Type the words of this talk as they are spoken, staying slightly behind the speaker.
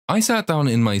I sat down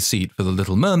in my seat for The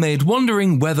Little Mermaid,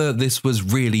 wondering whether this was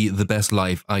really the best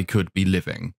life I could be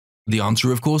living. The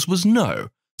answer, of course, was no.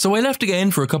 So I left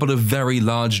again for a couple of very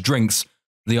large drinks.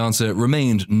 The answer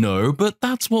remained no, but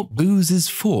that's what booze is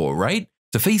for, right?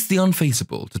 To face the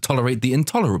unfaceable, to tolerate the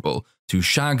intolerable, to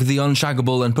shag the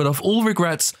unshaggable and put off all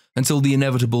regrets until the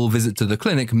inevitable visit to the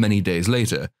clinic many days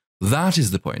later. That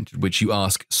is the point at which you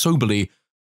ask soberly,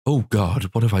 "Oh God,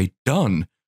 what have I done?"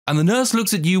 And the nurse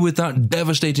looks at you with that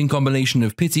devastating combination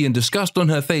of pity and disgust on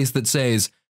her face that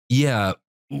says, "Yeah,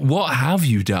 what have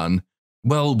you done?"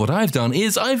 Well, what I've done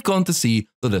is I've gone to see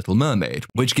The Little Mermaid,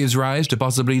 which gives rise to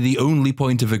possibly the only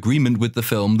point of agreement with the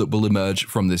film that will emerge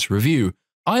from this review.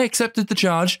 I accepted the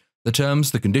charge, the terms,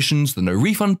 the conditions, the no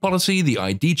refund policy, the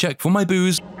ID check for my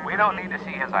booze. We don't need to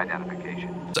see his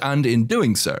identification. And in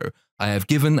doing so, I have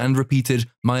given and repeated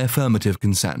my affirmative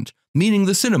consent, meaning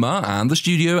the cinema and the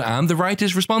studio and the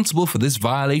writers responsible for this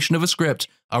violation of a script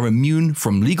are immune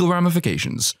from legal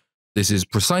ramifications. This is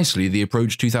precisely the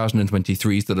approach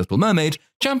 2023's The Little Mermaid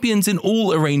champions in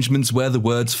all arrangements where the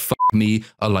words "fuck me"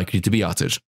 are likely to be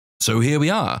uttered. So here we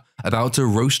are, about to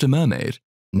roast a mermaid.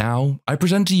 Now, I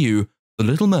present to you The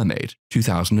Little Mermaid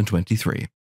 2023.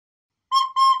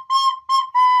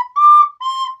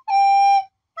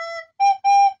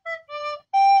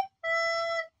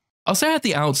 I'll say at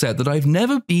the outset that I've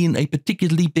never been a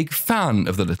particularly big fan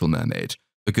of The Little Mermaid,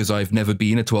 because I've never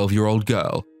been a 12-year-old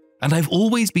girl, and I've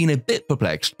always been a bit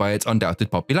perplexed by its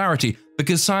undoubted popularity,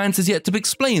 because science has yet to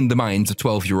explain the minds of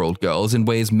 12-year-old girls in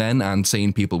ways men and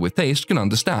sane people with taste can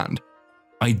understand.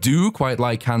 I do quite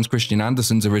like Hans Christian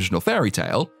Andersen's original fairy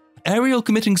tale. Ariel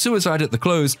committing suicide at the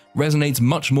close resonates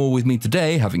much more with me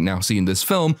today, having now seen this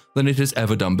film, than it has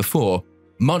ever done before.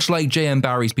 Much like J.M.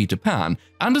 Barrie's Peter Pan,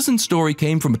 Andersen's story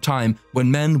came from a time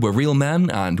when men were real men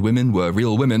and women were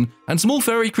real women, and small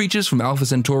fairy creatures from Alpha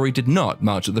Centauri did not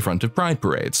march at the front of pride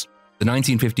parades. The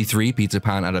 1953 Peter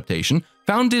Pan adaptation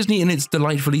found Disney in its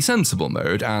delightfully sensible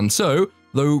mode, and so,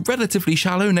 though relatively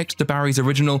shallow next to Barrie's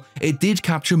original, it did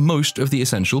capture most of the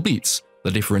essential beats. The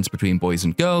difference between boys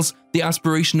and girls, the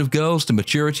aspiration of girls to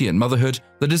maturity and motherhood,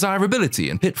 the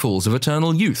desirability and pitfalls of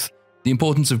eternal youth, the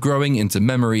importance of growing into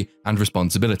memory and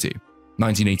responsibility.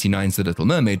 1989's The Little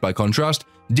Mermaid, by contrast,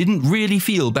 didn't really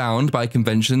feel bound by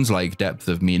conventions like depth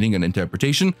of meaning and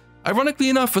interpretation, ironically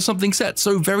enough for something set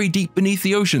so very deep beneath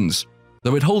the oceans.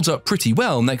 Though it holds up pretty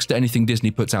well next to anything Disney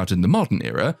puts out in the modern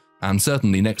era, and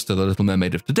certainly next to The Little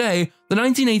Mermaid of today, the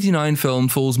 1989 film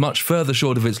falls much further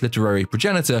short of its literary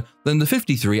progenitor than the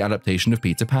 53 adaptation of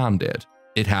Peter Pan did.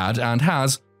 It had, and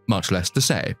has, much less to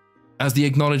say. As the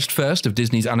acknowledged first of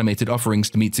Disney's animated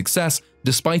offerings to meet success,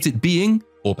 despite it being,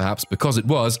 or perhaps because it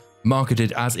was,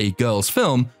 marketed as a girls'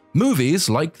 film, movies,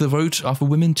 like The Vote, are for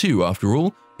women too, after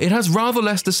all. It has rather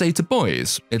less to say to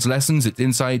boys. Its lessons, its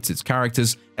insights, its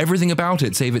characters, everything about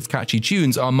it save its catchy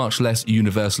tunes are much less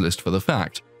universalist for the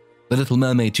fact. The Little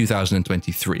Mermaid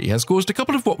 2023 has caused a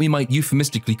couple of what we might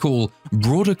euphemistically call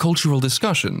broader cultural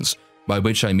discussions, by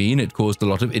which I mean it caused a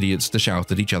lot of idiots to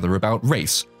shout at each other about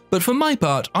race. But for my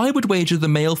part, I would wager the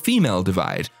male-female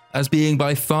divide as being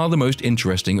by far the most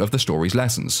interesting of the story's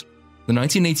lessons. The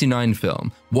 1989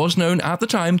 film was known at the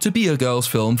time to be a girls'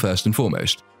 film first and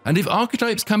foremost, and if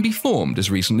archetypes can be formed as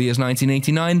recently as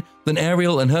 1989, then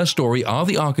Ariel and her story are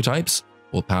the archetypes,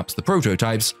 or perhaps the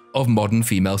prototypes, of modern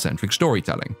female-centric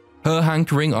storytelling. Her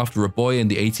hankering after a boy in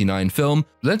the 89 film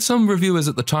led some reviewers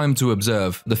at the time to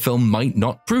observe the film might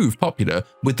not prove popular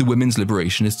with the women's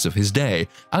liberationists of his day,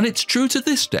 and it's true to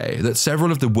this day that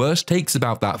several of the worst takes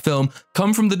about that film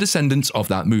come from the descendants of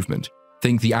that movement.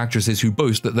 Think the actresses who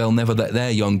boast that they'll never let their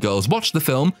young girls watch the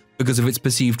film because of its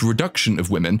perceived reduction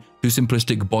of women to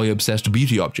simplistic boy-obsessed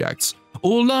beauty objects,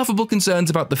 or laughable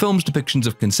concerns about the film's depictions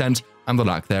of consent and the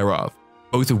lack thereof,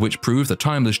 both of which prove the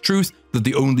timeless truth that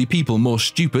the only people more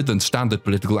stupid than standard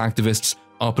political activists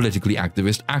are politically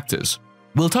activist actors.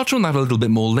 We'll touch on that a little bit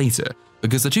more later,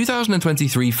 because the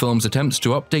 2023 film's attempts to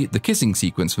update the kissing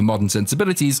sequence for modern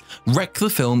sensibilities wreck the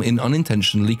film in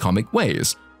unintentionally comic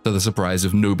ways, to the surprise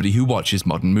of nobody who watches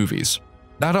modern movies.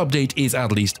 That update is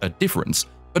at least a difference,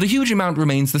 but a huge amount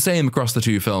remains the same across the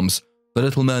two films. The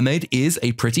Little Mermaid is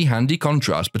a pretty handy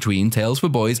contrast between Tales for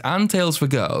Boys and Tales for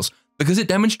Girls, because it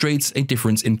demonstrates a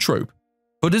difference in trope.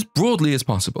 But as broadly as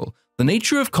possible, the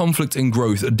nature of conflict and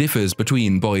growth differs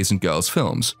between boys and girls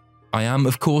films. I am,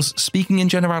 of course, speaking in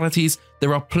generalities.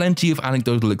 There are plenty of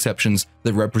anecdotal exceptions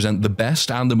that represent the best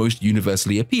and the most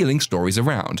universally appealing stories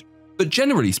around. But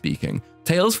generally speaking,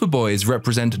 Tales for Boys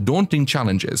represent daunting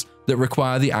challenges that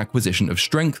require the acquisition of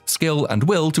strength, skill, and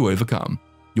will to overcome.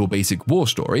 Your basic war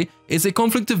story is a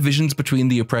conflict of visions between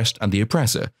the oppressed and the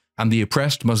oppressor, and the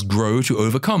oppressed must grow to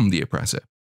overcome the oppressor.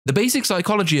 The basic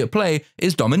psychology at play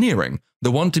is domineering.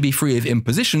 The want to be free of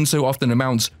imposition so often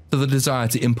amounts to the desire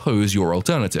to impose your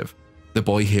alternative. The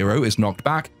boy hero is knocked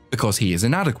back because he is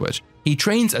inadequate. He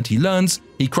trains and he learns,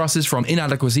 he crosses from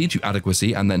inadequacy to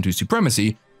adequacy and then to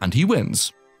supremacy, and he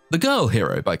wins. The girl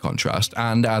hero, by contrast,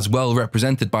 and as well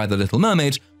represented by The Little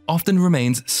Mermaid, often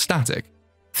remains static.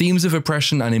 Themes of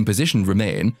oppression and imposition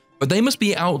remain, but they must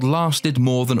be outlasted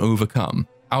more than overcome.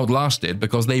 Outlasted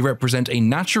because they represent a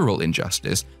natural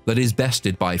injustice that is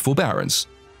bested by forbearance.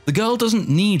 The girl doesn't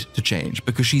need to change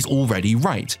because she's already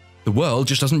right. The world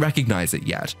just doesn't recognize it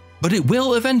yet, but it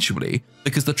will eventually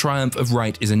because the triumph of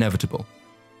right is inevitable.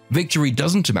 Victory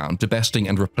doesn't amount to besting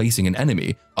and replacing an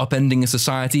enemy, upending a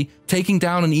society, taking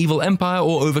down an evil empire,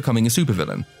 or overcoming a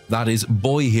supervillain. That is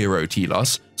boy hero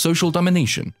telos, social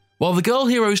domination, while the girl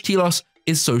hero's telos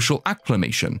is social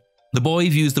acclamation. The boy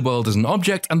views the world as an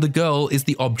object, and the girl is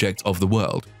the object of the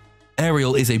world.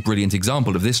 Ariel is a brilliant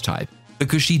example of this type,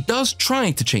 because she does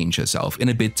try to change herself in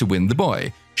a bid to win the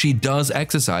boy. She does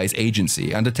exercise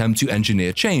agency and attempt to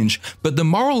engineer change, but the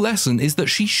moral lesson is that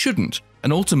she shouldn't,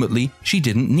 and ultimately she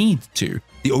didn't need to.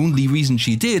 The only reason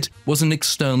she did was an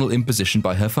external imposition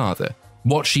by her father.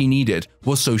 What she needed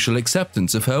was social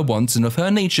acceptance of her wants and of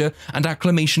her nature, and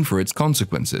acclamation for its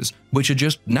consequences, which are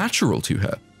just natural to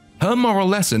her. Her moral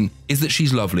lesson is that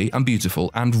she's lovely and beautiful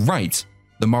and right.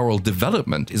 The moral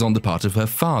development is on the part of her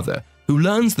father, who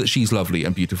learns that she's lovely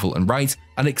and beautiful and right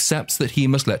and accepts that he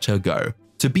must let her go,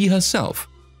 to be herself.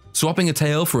 Swapping a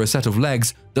tail for a set of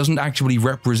legs doesn't actually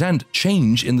represent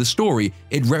change in the story,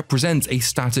 it represents a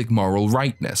static moral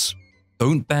rightness.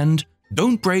 Don't bend,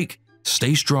 don't break,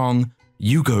 stay strong,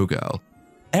 you go girl.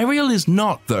 Ariel is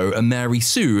not, though, a Mary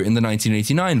Sue in the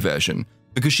 1989 version.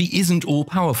 Because she isn't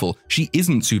all-powerful, she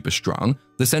isn't super strong,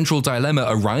 the central dilemma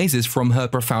arises from her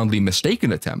profoundly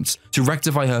mistaken attempts to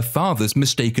rectify her father's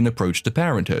mistaken approach to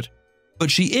parenthood.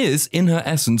 But she is, in her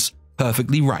essence,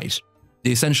 perfectly right.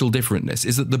 The essential differentness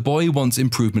is that the boy wants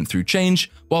improvement through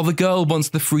change, while the girl wants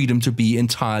the freedom to be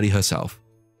entirely herself.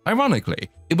 Ironically,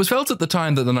 it was felt at the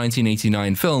time that the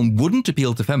 1989 film wouldn't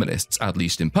appeal to feminists, at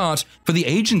least in part, for the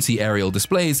agency Ariel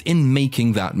displays in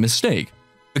making that mistake.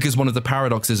 Because one of the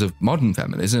paradoxes of modern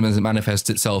feminism as it manifests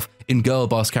itself in girl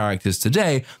boss characters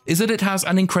today is that it has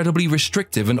an incredibly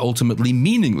restrictive and ultimately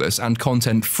meaningless and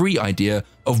content-free idea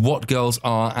of what girls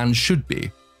are and should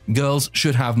be. Girls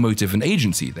should have motive and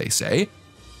agency, they say.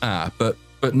 But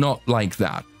not like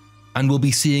that. And we'll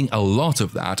be seeing a lot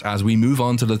of that as we move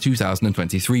on to the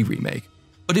 2023 remake.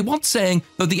 But it wants saying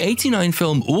that the '89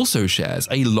 film also shares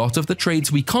a lot of the traits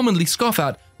we commonly scoff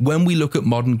at when we look at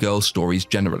modern girl stories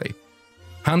generally.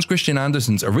 Hans Christian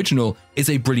Andersen's original is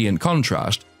a brilliant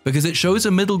contrast because it shows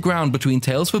a middle ground between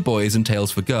tales for boys and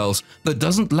tales for girls that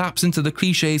doesn't lapse into the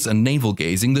cliches and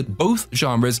navel-gazing that both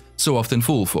genres so often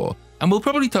fall for, and we'll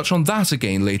probably touch on that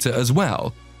again later as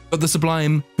well. But the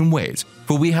sublime can wait,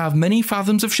 for we have many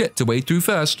fathoms of shit to wade through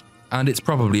first, and it's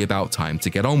probably about time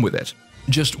to get on with it.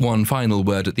 Just one final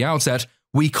word at the outset,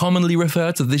 we commonly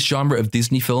refer to this genre of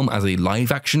Disney film as a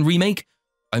live-action remake.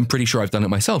 I'm pretty sure I've done it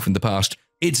myself in the past.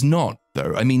 It's not,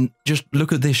 though. I mean, just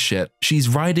look at this shit. She's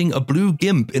riding a blue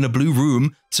gimp in a blue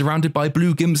room, surrounded by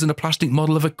blue gimps and a plastic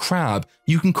model of a crab.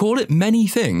 You can call it many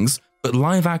things, but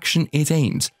live action it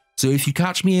ain't. So if you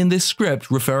catch me in this script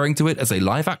referring to it as a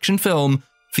live action film,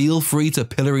 feel free to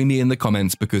pillory me in the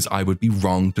comments because I would be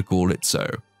wrong to call it so.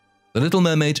 The Little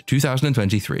Mermaid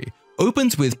 2023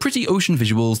 opens with pretty ocean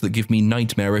visuals that give me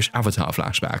nightmarish Avatar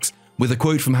flashbacks, with a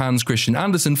quote from Hans Christian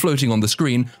Andersen floating on the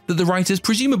screen that the writers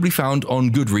presumably found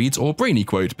on Goodreads or Brainy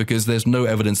Quote because there's no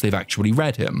evidence they've actually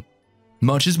read him.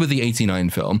 Much as with the '89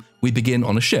 film, we begin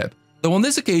on a ship, though on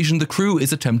this occasion the crew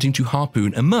is attempting to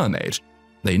harpoon a mermaid.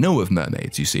 They know of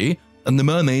mermaids, you see, and the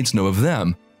mermaids know of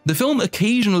them. The film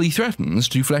occasionally threatens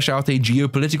to flesh out a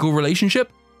geopolitical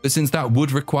relationship, but since that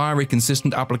would require a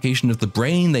consistent application of the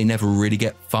brain, they never really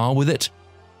get far with it.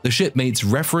 The shipmates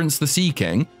reference the Sea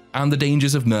King and the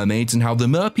dangers of mermaids and how the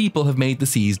mer people have made the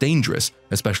seas dangerous,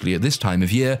 especially at this time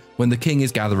of year when the king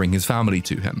is gathering his family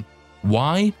to him.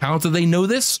 Why? How do they know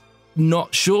this?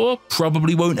 Not sure,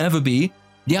 probably won't ever be.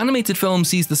 The animated film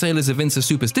sees the sailors evince a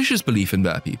superstitious belief in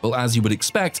mer people, as you would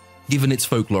expect, given its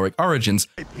folkloric origins.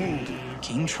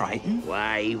 King Triton?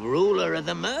 Why, ruler of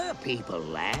the mer people,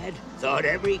 lad. Thought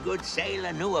every good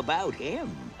sailor knew about him.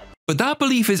 But that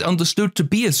belief is understood to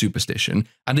be a superstition,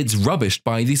 and it's rubbished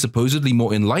by the supposedly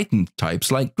more enlightened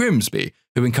types like Grimsby,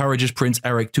 who encourages Prince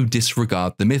Eric to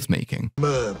disregard the myth-making.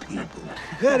 Mer people.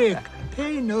 Eric,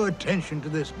 pay no attention to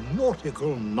this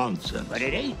nautical nonsense. But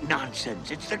it ain't nonsense,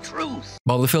 it's the truth.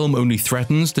 While the film only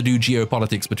threatens to do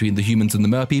geopolitics between the humans and the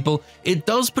mer people, it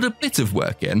does put a bit of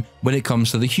work in when it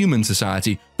comes to the human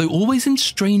society, though always in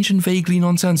strange and vaguely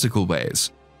nonsensical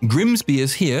ways. Grimsby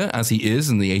is here, as he is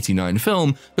in the '89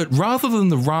 film, but rather than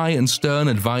the wry and stern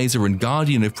advisor and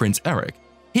guardian of Prince Eric,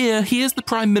 here he is the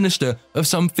Prime Minister of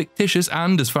some fictitious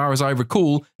and, as far as I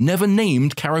recall, never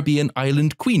named Caribbean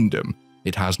island queendom.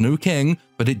 It has no king,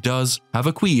 but it does have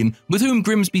a queen, with whom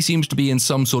Grimsby seems to be in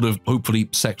some sort of, hopefully,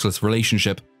 sexless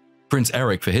relationship. Prince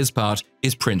Eric, for his part,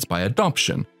 is prince by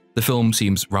adoption. The film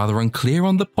seems rather unclear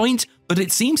on the point, but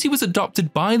it seems he was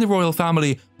adopted by the royal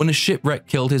family when a shipwreck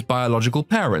killed his biological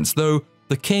parents, though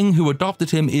the king who adopted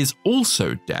him is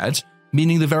also dead,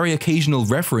 meaning the very occasional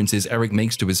references Eric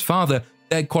makes to his father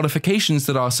beg qualifications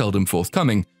that are seldom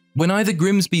forthcoming. When either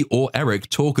Grimsby or Eric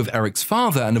talk of Eric's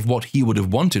father and of what he would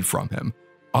have wanted from him,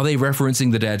 are they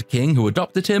referencing the dead king who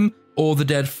adopted him, or the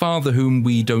dead father whom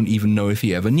we don't even know if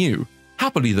he ever knew?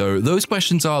 Happily though, those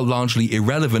questions are largely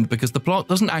irrelevant because the plot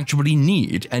doesn't actually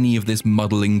need any of this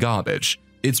muddling garbage.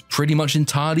 It's pretty much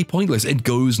entirely pointless, it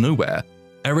goes nowhere.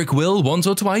 Eric will once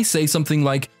or twice say something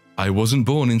like, "I wasn't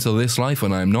born into this life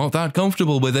and I'm not that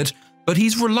comfortable with it," but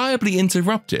he's reliably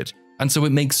interrupted, and so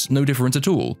it makes no difference at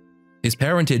all. His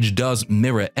parentage does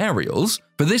mirror Ariel's,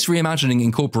 but this reimagining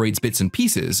incorporates bits and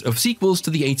pieces of sequels to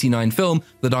the '89 film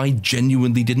that I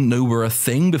genuinely didn't know were a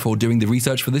thing before doing the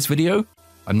research for this video.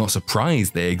 I'm not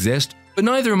surprised they exist, but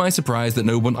neither am I surprised that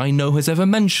no one I know has ever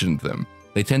mentioned them.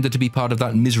 They tended to be part of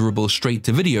that miserable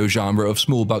straight-to-video genre of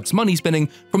small bucks money spinning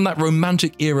from that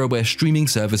romantic era where streaming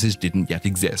services didn't yet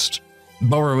exist.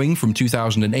 Borrowing from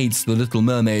 2008's The Little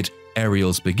Mermaid,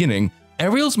 Ariel's beginning,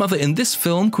 Ariel's mother in this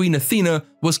film, Queen Athena,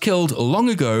 was killed long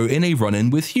ago in a run-in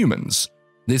with humans.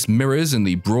 This mirrors in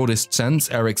the broadest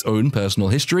sense Eric's own personal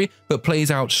history, but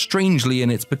plays out strangely in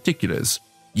its particulars.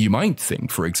 You might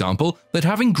think, for example, that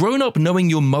having grown up knowing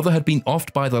your mother had been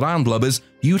offed by the landlubbers,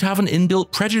 you'd have an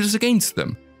inbuilt prejudice against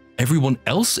them. Everyone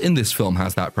else in this film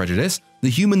has that prejudice. The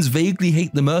humans vaguely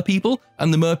hate the mer people,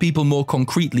 and the mer people more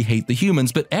concretely hate the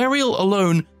humans, but Ariel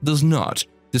alone does not,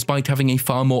 despite having a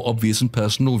far more obvious and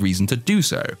personal reason to do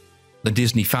so. The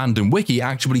Disney fandom wiki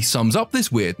actually sums up this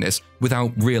weirdness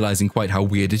without realizing quite how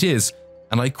weird it is,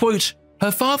 and I quote,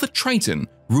 "Her father Triton,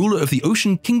 ruler of the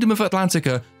ocean kingdom of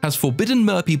Atlantica, has forbidden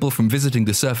mer people from visiting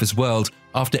the surface world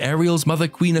after Ariel's mother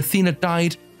Queen Athena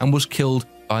died and was killed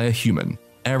by a human.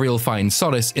 Ariel finds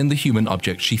solace in the human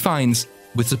object she finds,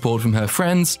 with support from her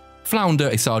friends, Flounder,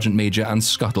 a sergeant major, and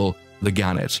Scuttle, the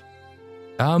gannet."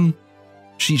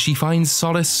 She finds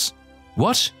solace…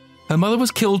 What? Her mother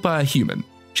was killed by a human.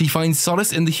 She finds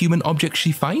solace in the human object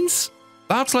she finds?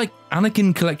 That's like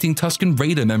Anakin collecting Tusken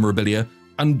Raider memorabilia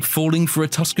and falling for a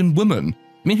Tusken woman.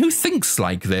 I mean, who thinks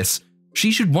like this?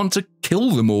 She should want to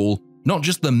kill them all. Not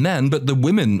just the men, but the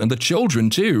women and the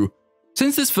children too.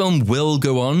 Since this film will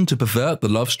go on to pervert the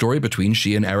love story between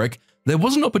she and Eric, there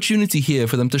was an opportunity here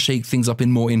for them to shake things up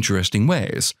in more interesting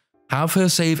ways. Have her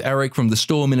save Eric from the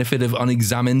storm in a fit of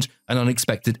unexamined and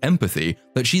unexpected empathy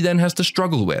that she then has to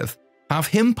struggle with. Have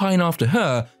him pine after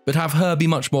her, but have her be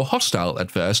much more hostile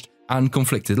at first and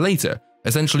conflicted later,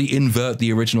 essentially invert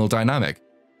the original dynamic.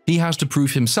 He has to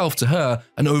prove himself to her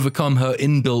and overcome her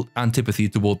inbuilt antipathy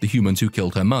toward the humans who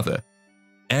killed her mother.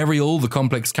 Ariel, the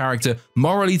complex character,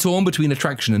 morally torn between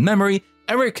attraction and memory.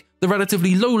 Eric, the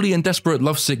relatively lowly and desperate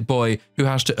lovesick boy who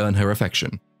has to earn her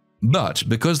affection. But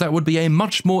because that would be a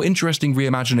much more interesting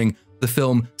reimagining, the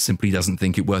film simply doesn't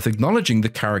think it worth acknowledging the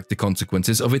character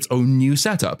consequences of its own new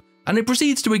setup, and it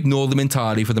proceeds to ignore them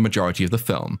entirely for the majority of the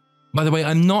film. By the way,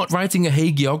 I'm not writing a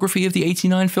hagiography of the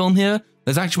 '89 film here.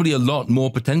 There's actually a lot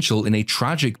more potential in a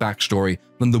tragic backstory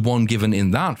than the one given in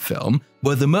that film,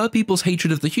 where the mer people's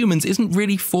hatred of the humans isn't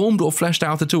really formed or fleshed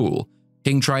out at all.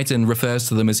 King Triton refers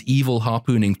to them as evil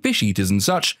harpooning fish eaters and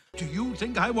such. Do you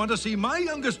think I want to see my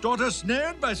youngest daughter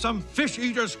snared by some fish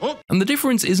eater's hook? And the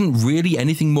difference isn't really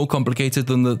anything more complicated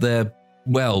than that they're,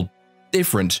 well,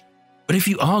 different. But if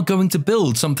you are going to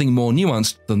build something more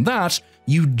nuanced than that,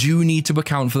 you do need to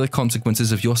account for the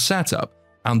consequences of your setup,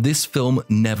 and this film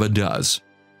never does.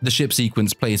 The ship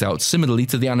sequence plays out similarly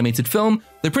to the animated film,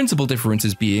 the principal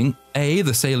differences being A,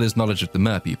 the sailor's knowledge of the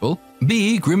mer people,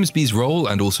 B, Grimsby's role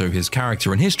and also his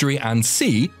character and history, and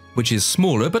C, which is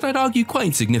smaller but I'd argue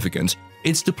quite significant,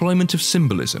 its deployment of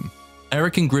symbolism.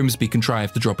 Eric and Grimsby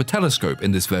contrive to drop a telescope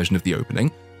in this version of the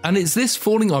opening, And it's this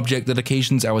falling object that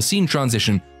occasions our scene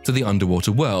transition to the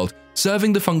underwater world,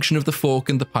 serving the function of the fork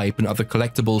and the pipe and other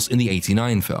collectibles in the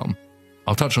 '89 film.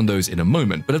 I'll touch on those in a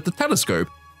moment, but at the telescope,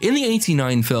 in the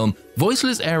 '89 film,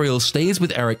 voiceless Ariel stays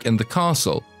with Eric in the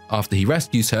castle after he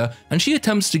rescues her, and she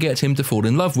attempts to get him to fall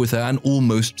in love with her and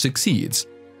almost succeeds.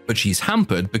 But she's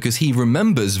hampered because he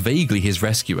remembers vaguely his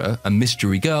rescuer, a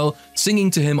mystery girl,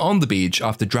 singing to him on the beach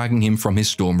after dragging him from his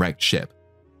storm-wrecked ship.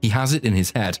 He has it in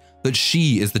his head that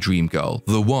she is the dream girl,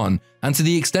 the one, and to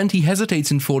the extent he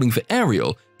hesitates in falling for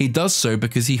Ariel, he does so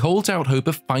because he holds out hope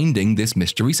of finding this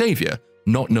mystery savior,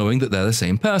 not knowing that they're the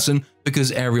same person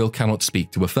because Ariel cannot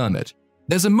speak to affirm it.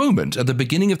 There's a moment at the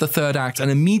beginning of the third act and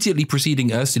immediately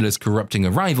preceding Ursula's corrupting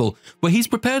arrival where he's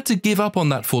prepared to give up on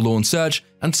that forlorn search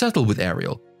and settle with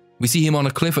Ariel. We see him on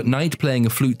a cliff at night playing a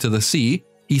flute to the sea.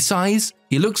 He sighs,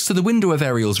 he looks to the window of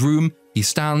Ariel's room, he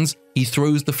stands, he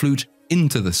throws the flute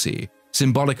into the sea.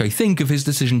 Symbolic, I think, of his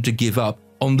decision to give up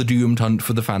on the doomed hunt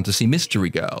for the fantasy mystery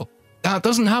girl. That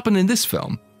doesn't happen in this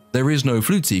film. There is no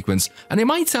flute sequence, and it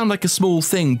might sound like a small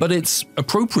thing, but it's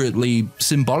appropriately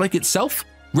symbolic itself,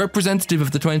 representative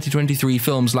of the 2023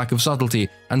 film's lack of subtlety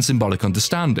and symbolic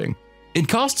understanding. It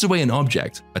casts away an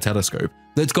object, a telescope,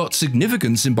 that's got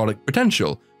significant symbolic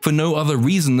potential for no other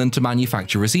reason than to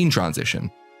manufacture a scene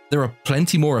transition. There are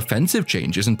plenty more offensive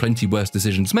changes and plenty worse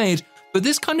decisions made, but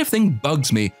this kind of thing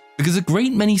bugs me because a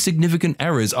great many significant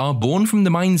errors are born from the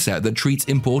mindset that treats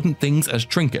important things as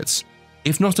trinkets.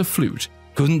 If not a flute,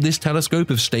 couldn't this telescope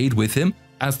have stayed with him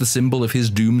as the symbol of his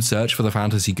doomed search for the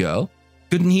fantasy girl?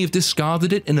 Couldn't he have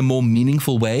discarded it in a more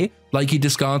meaningful way, like he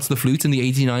discards the flute in the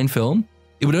 '89 film?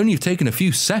 It would only have taken a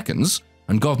few seconds,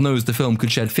 and God knows the film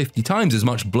could shed 50 times as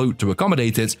much bloat to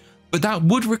accommodate it, but that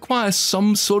would require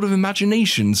some sort of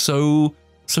imagination, so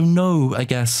no, I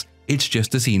guess. It's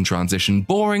just a scene transition,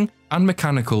 boring and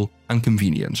mechanical and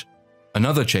convenient.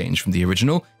 Another change from the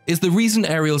original is the reason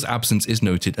Ariel's absence is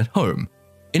noted at home.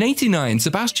 In '89,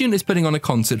 Sebastian is putting on a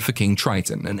concert for King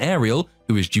Triton, and Ariel,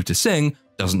 who is due to sing,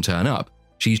 doesn't turn up.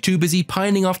 She's too busy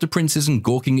pining after princes and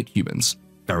gawking at humans.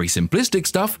 Very simplistic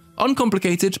stuff,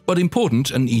 uncomplicated but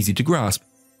important and easy to grasp.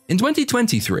 In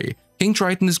 2023, King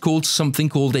Triton is called something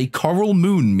called a Coral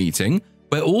Moon meeting,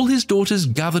 where all his daughters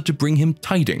gather to bring him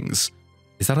tidings.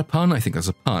 Is that a pun? I think that's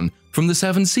a pun. From the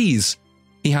 7 seas.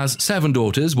 He has 7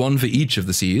 daughters, one for each of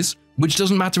the seas, which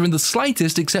doesn't matter in the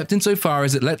slightest except insofar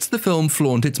as it lets the film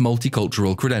flaunt its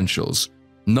multicultural credentials.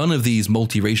 None of these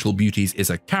multiracial beauties is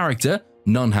a character,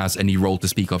 none has any role to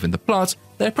speak of in the plot.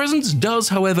 Their presence does,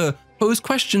 however, pose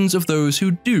questions of those who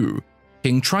do.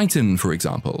 King Triton, for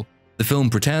example. The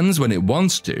film pretends, when it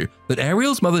wants to, that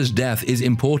Ariel's mother's death is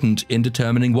important in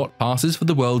determining what passes for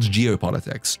the world's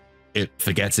geopolitics. It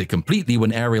forgets it completely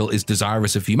when Ariel is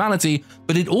desirous of humanity,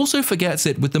 but it also forgets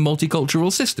it with the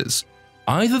multicultural sisters.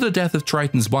 Either the death of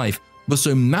Triton's wife was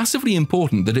so massively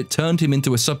important that it turned him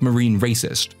into a submarine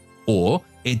racist, or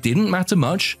it didn't matter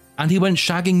much and he went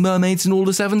shagging mermaids in all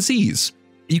the 7 seas.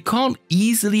 You can't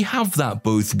easily have that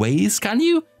both ways, can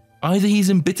you? Either he's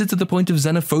embittered to the point of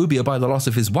xenophobia by the loss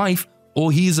of his wife,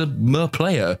 or he's a mer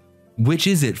player. Which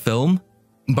is it, film?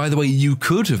 By the way, you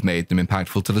could have made them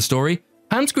impactful to the story.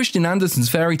 Hans Christian Andersen's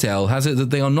fairy tale has it that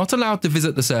they are not allowed to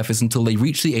visit the surface until they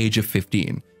reach the age of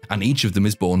 15, and each of them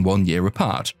is born 1 year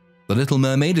apart. The Little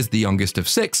Mermaid is the youngest of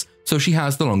 6, so she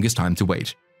has the longest time to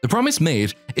wait. The promise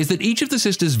made is that each of the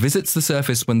sisters visits the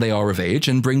surface when they are of age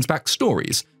and brings back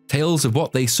stories, tales of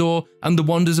what they saw, and the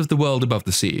wonders of the world above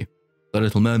the sea. The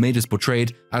Little Mermaid is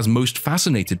portrayed as most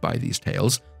fascinated by these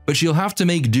tales, but she'll have to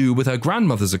make do with her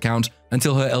grandmother's account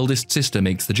until her eldest sister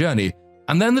makes the journey,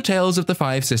 and then the tales of the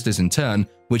 5 sisters in turn,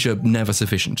 which are never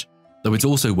sufficient. Though it's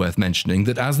also worth mentioning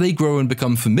that as they grow and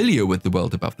become familiar with the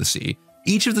world above the sea,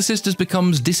 each of the sisters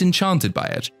becomes disenchanted by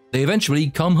it. They eventually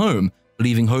come home,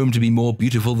 believing home to be more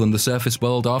beautiful than the surface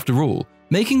world after all,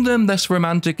 making them less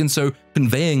romantic and so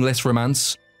conveying less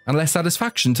romance and less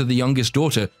satisfaction to the youngest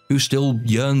daughter who still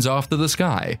yearns after the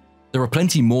sky. There are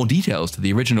plenty more details to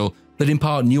the original that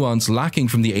impart nuance lacking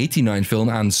from the '89 film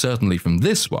and certainly from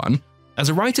this one. As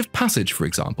a rite of passage, for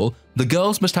example, the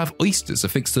girls must have oysters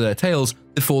affixed to their tails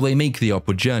before they make the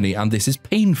upward journey, and this is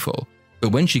painful.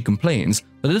 But when she complains,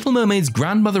 the Little Mermaid's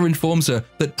grandmother informs her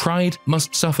that pride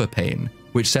must suffer pain,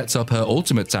 which sets up her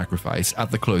ultimate sacrifice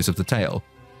at the close of the tale.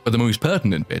 But the most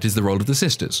pertinent bit is the role of the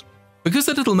sisters. Because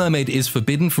the Little Mermaid is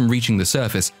forbidden from reaching the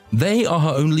surface, they are her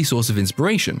only source of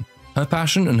inspiration. Her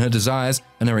passion and her desires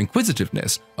and her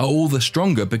inquisitiveness are all the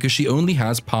stronger because she only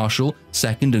has partial,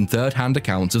 second and third-hand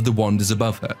accounts of the wonders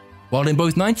above her. While in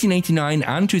both 1989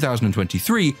 and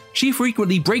 2023, she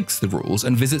frequently breaks the rules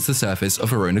and visits the surface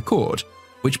of her own accord.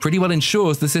 which pretty well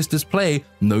ensures the sisters play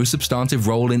no substantive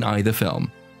role in either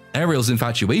film. Ariel's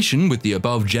infatuation with the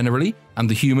above generally, and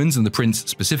the humans and the prince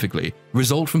specifically,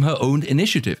 result from her own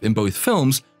initiative in both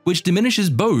films, which diminishes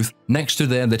both next to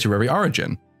their literary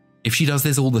origin. If she does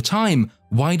this all the time,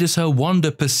 why does her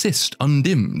wonder persist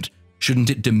undimmed? Shouldn't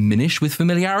it diminish with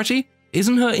familiarity?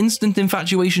 Isn't her instant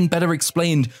infatuation better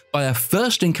explained by a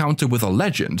first encounter with a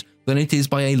legend than it is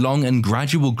by a long and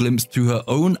gradual glimpse through her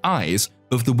own eyes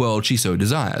of the world she so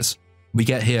desires? We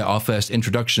get here our first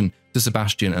introduction to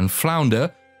Sebastian and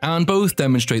Flounder, and both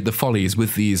demonstrate the follies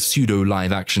with these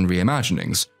pseudo-live action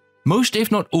reimaginings. Most,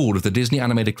 if not all, of the Disney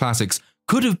animated classics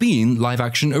could have been live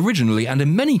action originally, and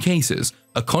in many cases,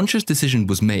 a conscious decision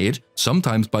was made,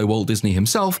 sometimes by Walt Disney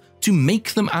himself, to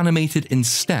make them animated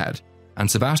instead. And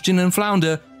Sebastian and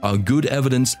Flounder are good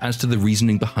evidence as to the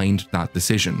reasoning behind that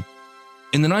decision.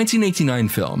 In the 1989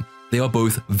 film, they are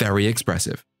both very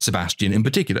expressive, Sebastian in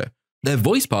particular. Their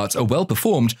voice parts are well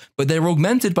performed, but they're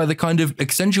augmented by the kind of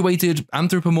accentuated,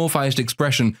 anthropomorphized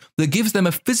expression that gives them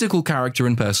a physical character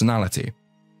and personality.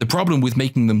 The problem with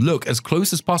making them look as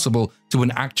close as possible to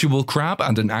an actual crab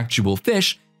and an actual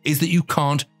fish is that you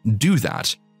can't do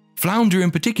that. Flounder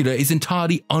in particular is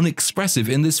entirely unexpressive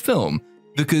in this film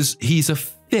because he's a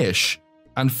fish,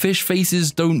 and fish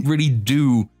faces don't really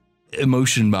do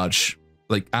emotion much,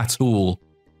 like at all.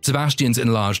 Sebastian's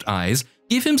enlarged eyes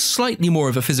give him slightly more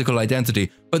of a physical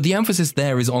identity, but the emphasis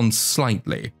there is on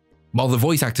slightly. While the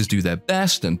voice actors do their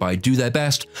best, and by do their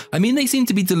best, I mean they seem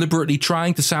to be deliberately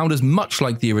trying to sound as much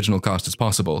like the original cast as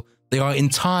possible, they are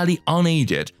entirely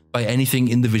unaided by anything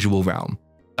in the visual realm.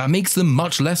 That makes them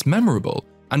much less memorable,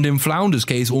 and in Flounder's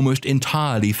case almost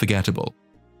entirely forgettable.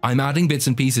 I'm adding bits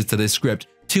and pieces to this script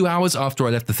 2 hours after I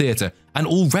left the theater, and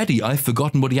already I've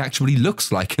forgotten what he actually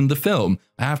looks like in the film.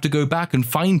 I have to go back and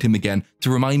find him again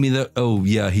to remind me that, oh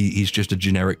yeah, he's just a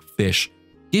generic fish.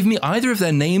 Give me either of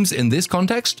their names in this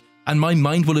context, and my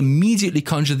mind will immediately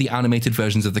conjure the animated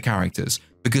versions of the characters,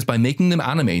 because by making them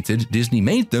animated, Disney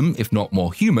made them, if not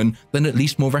more human, then at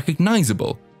least more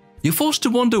recognizable. You're forced to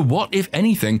wonder what, if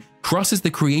anything, crosses the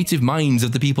creative minds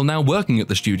of the people now working at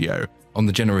the studio, on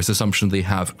the generous assumption they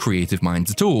have creative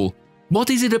minds at all. What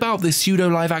is it about this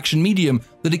pseudo-live action medium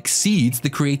that exceeds the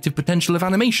creative potential of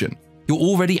animation? You're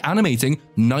already animating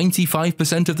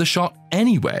 95% of the shot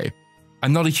anyway.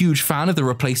 I'm not a huge fan of the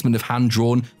replacement of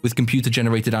hand-drawn with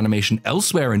computer-generated animation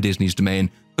elsewhere in Disney's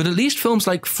domain, but at least films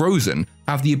like Frozen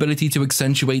have the ability to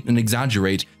accentuate and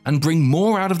exaggerate and bring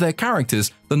more out of their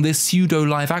characters than this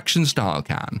pseudo-live action style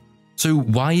can. So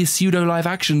why is pseudo-live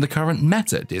action the current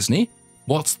meta, Disney?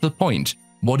 What's the point?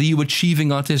 What are you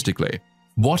achieving artistically?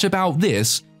 What about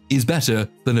this is better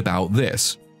than about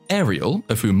this? Ariel,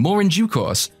 of whom more in due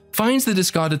course, finds the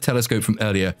discarded telescope from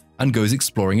earlier and goes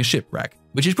exploring a shipwreck,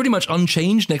 which is pretty much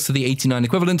unchanged next to the 89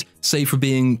 equivalent, save for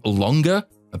being longer,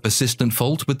 a persistent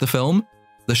fault with the film.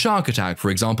 The shark attack,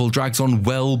 for example, drags on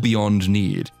well beyond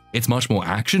need. It's much more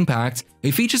action-packed.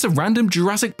 It features a random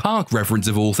Jurassic Park reference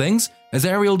of all things, as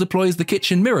Ariel deploys the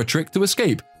kitchen mirror trick to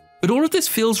escape. But all of this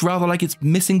feels rather like it's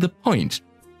missing the point.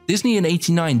 Disney in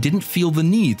 '89 didn't feel the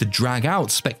need to drag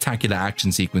out spectacular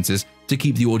action sequences to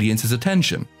keep the audience's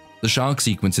attention. The shark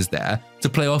sequence is there to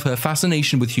play off her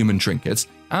fascination with human trinkets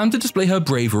and to display her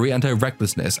bravery and her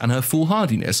recklessness and her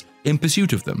foolhardiness in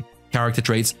pursuit of them, character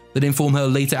traits that inform her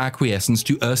later acquiescence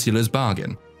to Ursula's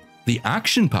bargain. The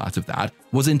action part of that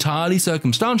was entirely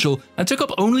circumstantial and took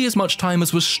up only as much time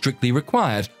as was strictly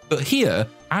required, but here,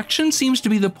 action seems to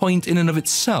be the point in and of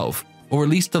itself, or at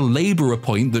least the labor a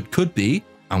point that could be,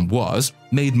 and was,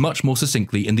 made much more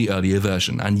succinctly in the earlier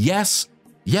version. And yes,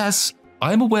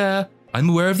 I'm aware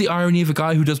of the irony of a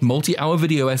guy who does multi-hour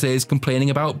video essays complaining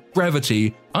about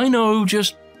brevity. I know,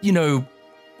 just,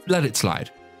 let it slide.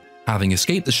 Having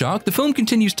escaped the shark, the film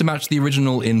continues to match the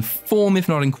original in form if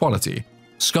not in quality.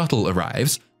 Scuttle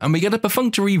arrives, and we get a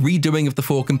perfunctory redoing of the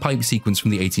fork and pipe sequence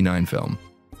from the '89 film.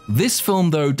 This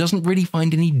film, though, doesn't really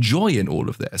find any joy in all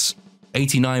of this.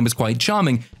 '89 was quite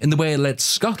charming in the way it lets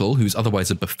Scuttle, who's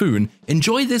otherwise a buffoon,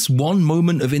 enjoy this one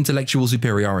moment of intellectual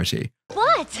superiority.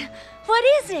 What?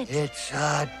 What is it? It's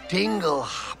a dingle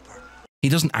hopper. He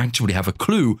doesn't actually have a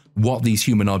clue what these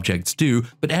human objects do,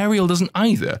 but Ariel doesn't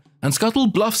either, and Scuttle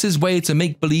bluffs his way to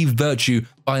make-believe virtue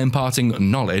by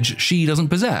imparting knowledge she doesn't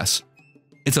possess.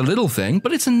 It's a little thing,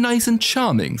 but it's a nice and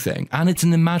charming thing, and it's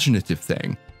an imaginative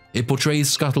thing. It portrays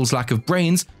Scuttle's lack of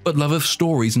brains, but love of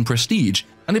stories and prestige,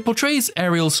 and it portrays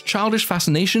Ariel's childish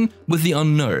fascination with the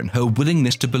unknown, her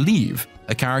willingness to believe,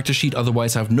 a character she'd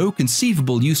otherwise have no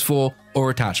conceivable use for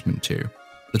or attachment to.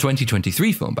 The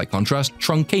 2023 film, by contrast,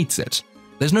 truncates it.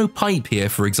 There's no pipe here,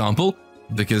 for example,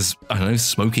 because, I don't know,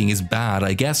 smoking is bad,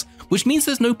 I guess, which means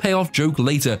there's no payoff joke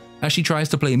later as she tries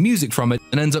to play music from it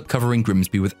and ends up covering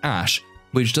Grimsby with ash,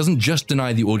 which doesn't just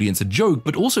deny the audience a joke,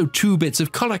 but also 2 bits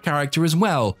of color character as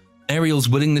well. Ariel's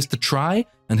willingness to try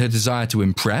and her desire to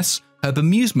impress, her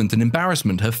bemusement and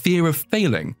embarrassment, her fear of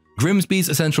failing, Grimsby's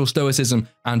essential stoicism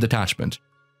and detachment.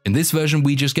 In this version,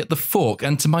 we just get the fork,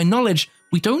 and to my knowledge,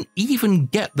 we don't even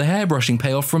get the hairbrushing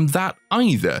payoff from that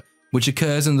either, which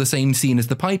occurs in the same scene as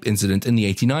the pipe incident in the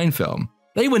 '89 film.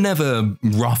 They were never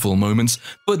ruffle moments,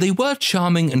 but they were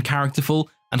charming and characterful,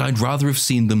 and I'd rather have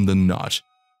seen them than not.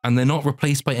 And they're not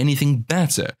replaced by anything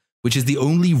better, which is the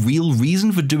only real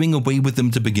reason for doing away with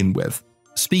them to begin with.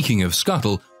 Speaking of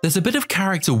Scuttle, there's a bit of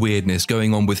character weirdness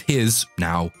going on with his,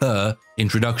 now her,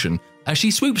 introduction, as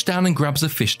she swoops down and grabs a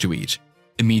fish to eat,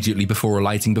 immediately before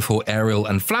alighting before Ariel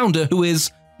and Flounder, who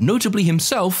is, notably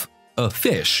himself, a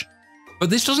fish. But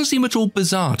this doesn't seem at all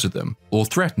bizarre to them, or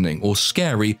threatening, or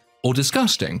scary, or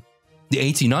disgusting. The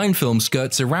 '89 film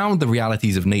skirts around the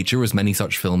realities of nature as many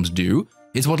such films do.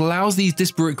 It's what allows these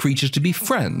disparate creatures to be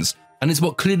friends, and it's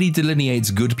what clearly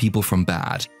delineates good people from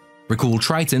bad. Recall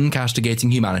Triton castigating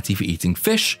humanity for eating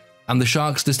fish, and the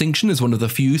shark's distinction as one of the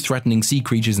few threatening sea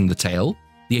creatures in the tale.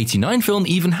 The '89 film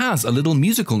even has a little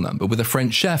musical number with a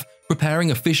French chef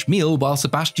preparing a fish meal while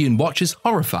Sebastian watches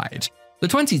horrified. The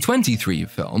 2023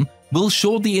 film will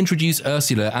shortly introduce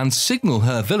Ursula and signal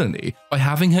her villainy by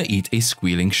having her eat a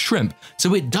squealing shrimp,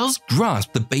 so it does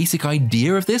grasp the basic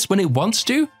idea of this when it wants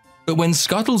to. But when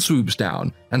Scuttle swoops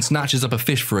down and snatches up a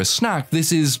fish for a snack,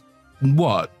 this is,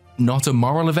 what, not a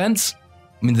moral event?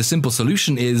 I mean, the simple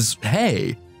solution is,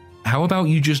 hey, how about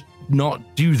you just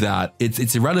not do that?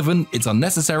 It's irrelevant, it's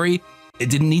unnecessary, it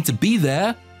didn't need to be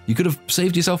there. You could have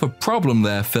saved yourself a problem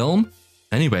there, film.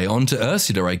 Anyway, on to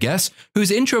Ursula, I guess,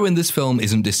 whose intro in this film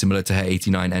isn't dissimilar to her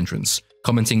 '89 entrance,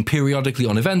 commenting periodically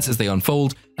on events as they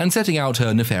unfold and setting out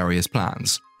her nefarious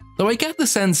plans. Though I get the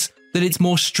sense that it's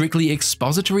more strictly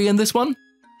expository in this one.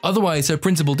 Otherwise, her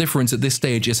principal difference at this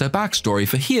stage is her backstory,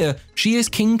 for here, she is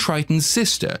King Triton's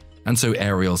sister, and so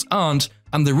Ariel's aunt,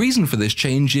 and the reason for this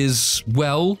change is,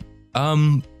 well,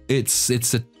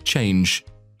 it's a change.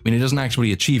 I mean, it doesn't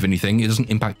actually achieve anything, it doesn't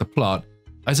impact the plot.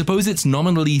 I suppose it's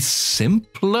nominally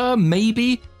simpler,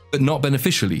 maybe, but not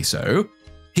beneficially so.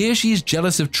 Here she's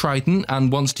jealous of Triton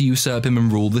and wants to usurp him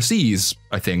and rule the seas,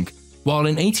 I think. While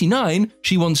in '89,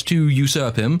 she wants to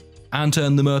usurp him and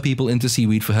turn the merpeople into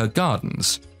seaweed for her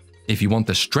gardens. If you want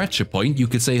the stretcher point, you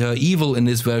could say her evil in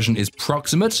this version is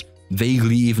proximate,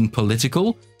 vaguely even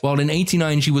political, while in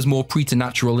 '89 she was more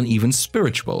preternatural and even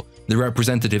spiritual, the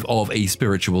representative of a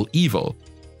spiritual evil.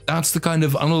 That's the kind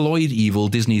of unalloyed evil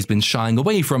Disney's been shying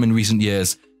away from in recent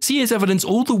years. See as evidence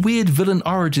all the weird villain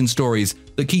origin stories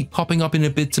that keep popping up in a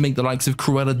bid to make the likes of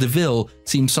Cruella de Vil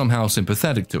seem somehow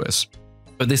sympathetic to us.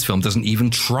 But this film doesn't even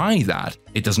try that.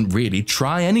 It doesn't really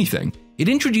try anything. It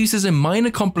introduces a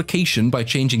minor complication by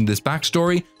changing this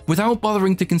backstory without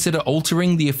bothering to consider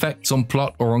altering the effects on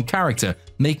plot or on character,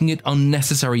 making it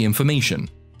unnecessary information.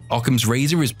 Occam's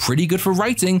razor is pretty good for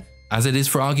writing, as it is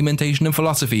for argumentation and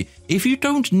philosophy. If you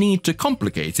don't need to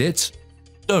complicate it,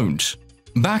 don't.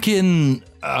 Back in,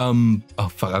 oh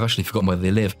fuck, I've actually forgotten where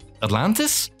they live.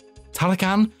 Atlantis?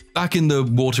 Talakan? Back in the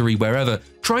watery wherever,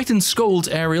 Triton scolds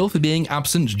Ariel for being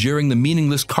absent during the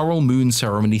meaningless coral moon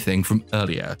ceremony thing from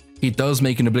earlier. He does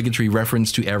make an obligatory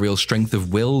reference to Ariel's strength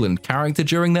of will and character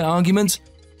during their argument.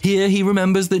 Here he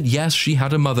remembers that yes, she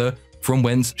had a mother, from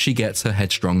whence she gets her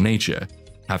headstrong nature.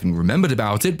 Having remembered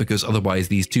about it, because otherwise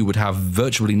these two would have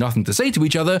virtually nothing to say to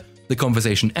each other, the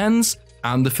conversation ends,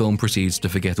 and the film proceeds to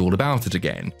forget all about it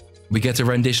again. We get a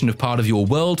rendition of Part of Your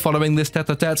World following this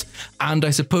tete-a-tete, and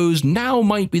I suppose now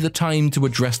might be the time to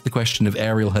address the question of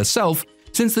Ariel herself,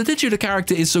 since the titular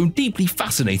character is so deeply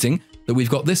fascinating that we've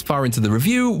got this far into the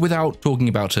review without talking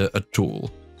about her at all.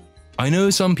 I know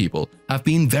some people have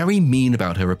been very mean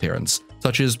about her appearance,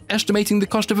 such as estimating the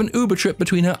cost of an Uber trip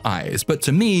between her eyes, but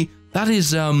to me, that's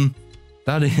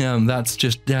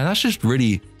just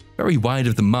really very wide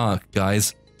of the mark,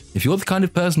 guys. If you're the kind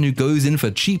of person who goes in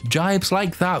for cheap jibes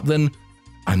like that, then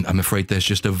I'm afraid there's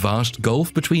just a vast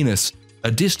gulf between us.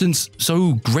 A distance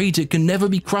so great it can never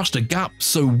be crossed, a gap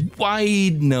so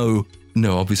wide. No,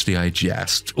 obviously I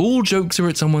jest. All jokes are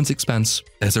at someone's expense.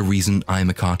 There's a reason I'm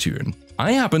a cartoon.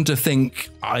 I happen to think,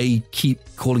 I keep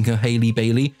calling her Halle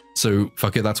Baile, so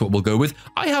fuck it, that's what we'll go with.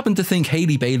 I happen to think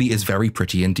Halle Baile is very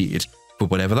pretty indeed. For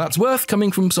whatever that's worth,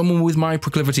 coming from someone with my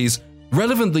proclivities.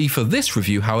 Relevantly for this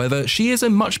review, however, she is a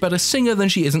much better singer than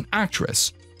she is an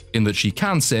actress, in that she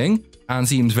can sing and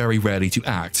seems very rarely to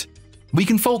act. We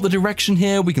can fault the direction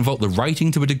here, we can fault the writing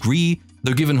to a degree,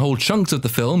 Though given whole chunks of the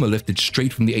film are lifted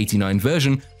straight from the '89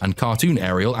 version and cartoon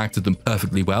Ariel acted them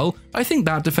perfectly well, I think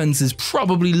that defense is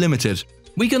probably limited.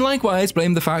 We can likewise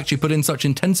blame the fact she put in such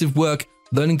intensive work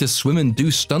learning to swim and do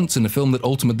stunts in a film that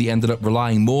ultimately ended up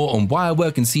relying more on wire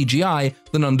work and CGI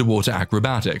than underwater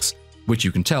acrobatics, which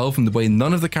you can tell from the way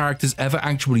none of the characters ever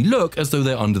actually look as though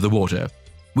they're under the water.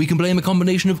 We can blame a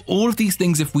combination of all of these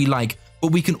things if we like,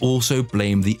 but we can also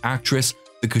blame the actress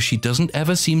because she doesn't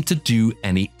ever seem to do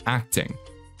any acting.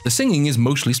 The singing is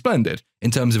mostly splendid in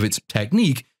terms of its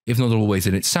technique, if not always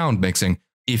in its sound mixing.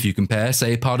 If you compare,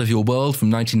 say, Part of Your World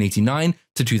from 1989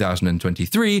 to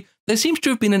 2023, there seems to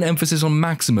have been an emphasis on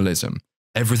maximalism.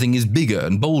 Everything is bigger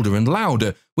and bolder and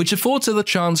louder, which affords her the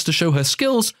chance to show her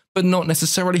skills, but not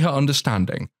necessarily her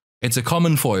understanding. It's a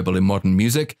common foible in modern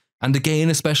music, and again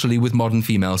especially with modern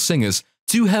female singers,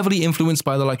 too heavily influenced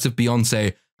by the likes of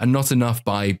Beyoncé and not enough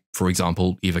by, for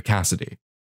example, Eva Cassidy.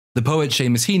 The poet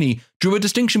Seamus Heaney drew a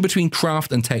distinction between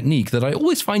craft and technique that I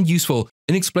always find useful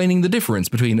in explaining the difference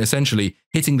between essentially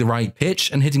hitting the right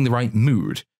pitch and hitting the right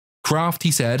mood. Craft,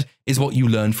 he said, is what you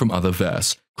learn from other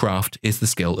verse. Craft is the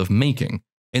skill of making.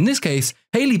 In this case,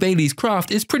 Halle Bailey's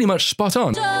craft is pretty much spot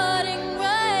on.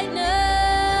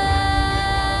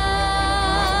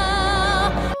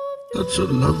 That's a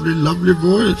lovely, lovely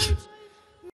voice.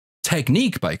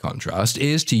 Technique, by contrast,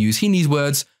 is, to use Heaney's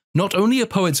words, not only a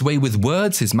poet's way with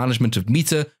words, his management of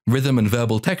meter, rhythm, and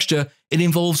verbal texture, it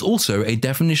involves also a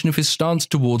definition of his stance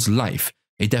towards life,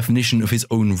 a definition of his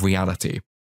own reality.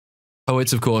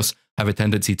 Poets, of course, have a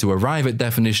tendency to arrive at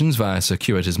definitions via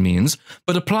circuitous means,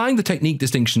 but applying the technique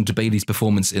distinction to Bailey's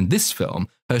performance in this film,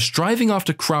 her striving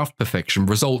after craft perfection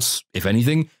results, if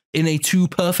anything, in a too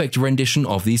perfect rendition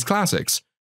of these classics.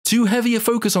 Too heavy a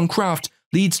focus on craft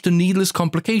leads to needless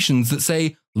complications that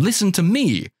say, listen to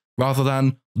me, rather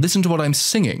than listen to what I'm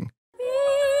singing.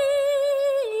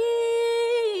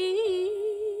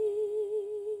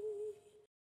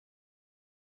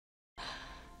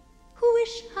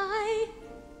 Wish I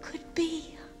could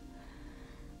be.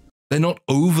 They're not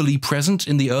overly present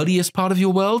in the earliest part of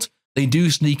your world, they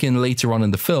do sneak in later on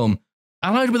in the film,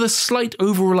 allied with a slight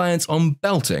over-reliance on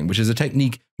belting, which is a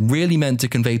technique really meant to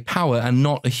convey power and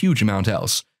not a huge amount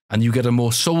else, and you get a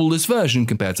more soulless version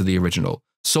compared to the original.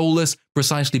 Soulless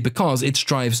precisely because it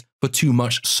strives for too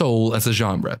much soul as a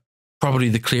genre. Probably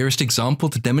the clearest example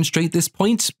to demonstrate this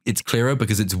point, it's clearer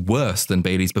because it's worse than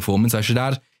Bailey's performance, I should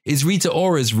add, is Rita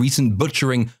Ora's recent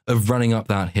butchering of Running Up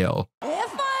That Hill.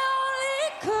 If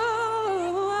I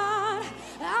only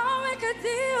could, I'll make a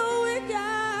deal with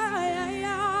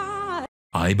God.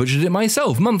 I butchered it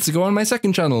myself months ago on my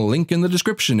second channel, link in the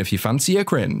description if you fancy a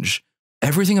cringe.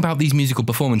 Everything about these musical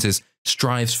performances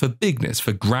strives for bigness,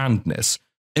 for grandness,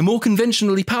 a more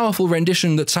conventionally powerful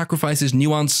rendition that sacrifices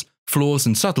nuance, flaws,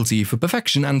 and subtlety for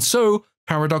perfection, and so,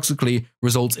 paradoxically,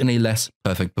 results in a less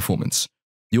perfect performance.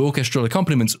 The orchestral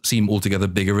accompaniments seem altogether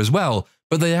bigger as well,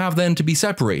 but they have then to be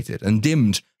separated and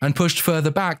dimmed and pushed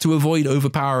further back to avoid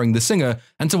overpowering the singer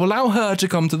and to allow her to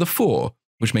come to the fore,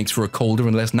 which makes for a colder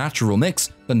and less natural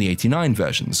mix than the '89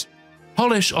 versions.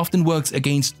 Polish often works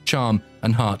against charm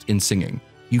and heart in singing.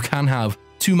 You can have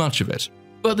too much of it.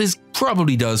 But this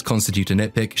probably does constitute a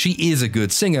nitpick. She is a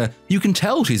good singer. You can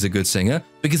tell she's a good singer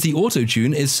because the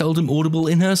auto-tune is seldom audible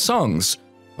in her songs,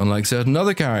 unlike certain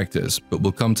other characters, but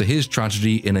we'll come to his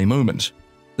tragedy in a moment.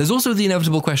 There's also the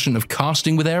inevitable question of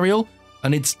casting with Ariel,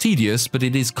 and it's tedious, but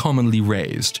it is commonly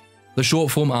raised. The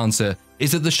short-form answer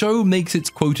is that the show makes its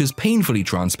quotas painfully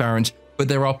transparent, but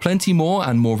there are plenty more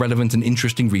and more relevant and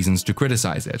interesting reasons to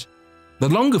criticize it. The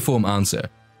longer-form answer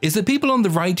is that people on the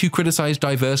right who criticize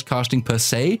diverse casting per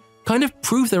se kind of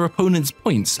prove their opponent's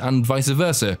points and vice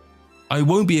versa. I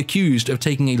won't be accused of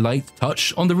taking a light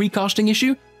touch on the recasting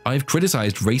issue. I've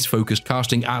criticized race-focused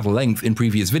casting at length in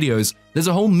previous videos. There's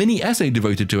a whole mini essay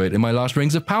devoted to it in my last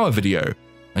Rings of Power video.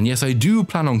 And yes, I do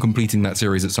plan on completing that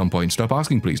series at some point, stop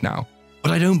asking please now.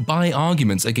 But I don't buy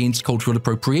arguments against cultural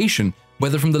appropriation,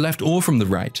 whether from the left or from the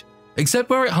right. Except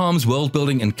where it harms world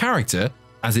building and character,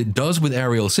 as it does with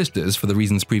Ariel's sisters for the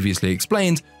reasons previously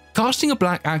explained, casting a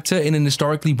black actor in an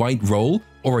historically white role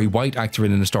or a white actor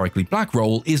in an historically black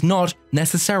role is not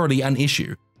necessarily an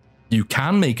issue. You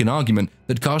can make an argument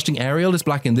that casting Ariel as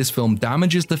black in this film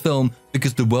damages the film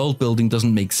because the world building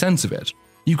doesn't make sense of it.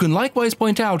 You can likewise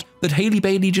point out that Halle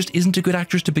Bailey just isn't a good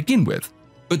actress to begin with.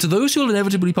 But to those who will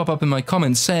inevitably pop up in my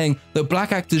comments saying that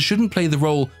black actors shouldn't play the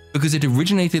role because it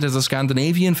originated as a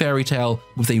Scandinavian fairy tale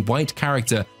with a white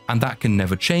character and that can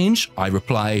never change, I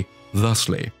reply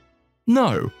thusly.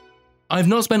 No. I've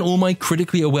not spent all my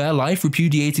critically aware life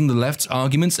repudiating the left's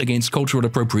arguments against cultural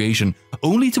appropriation,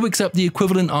 only to accept the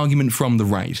equivalent argument from the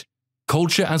right.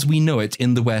 culture as we know it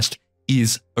in the West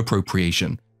is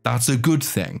appropriation. That's a good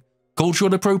thing.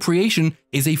 Cultural appropriation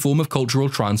is a form of cultural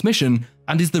transmission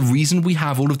and is the reason we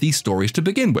have all of these stories to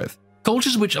begin with.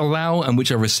 Cultures which allow and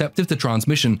which are receptive to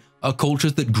transmission are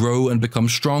cultures that grow and become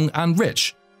strong and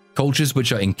rich. Cultures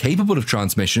which are incapable of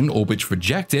transmission or which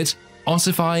reject it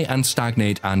ossify and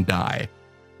stagnate and die.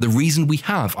 The reason we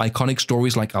have iconic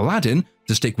stories like Aladdin,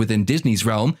 to stick within Disney's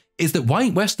realm, is that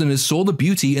white Westerners saw the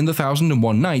beauty in the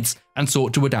 1001 Nights and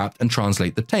sought to adapt and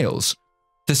translate the tales.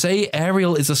 To say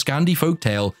Ariel is a Scandi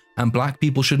folktale and black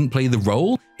people shouldn't play the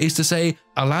role is to say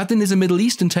Aladdin is a Middle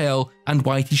Eastern tale and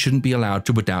whitey shouldn't be allowed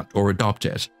to adapt or adopt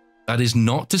it. That is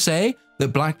not to say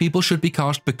that black people should be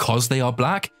cast because they are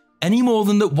black, any more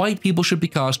than that white people should be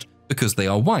cast because they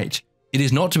are white. It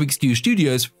is not to excuse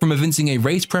studios from evincing a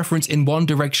race preference in one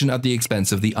direction at the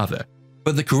expense of the other.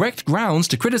 But the correct grounds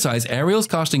to criticize Ariel's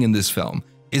casting in this film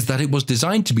is that it was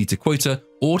designed to beat a quota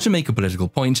or to make a political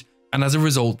point, and as a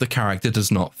result the character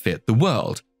does not fit the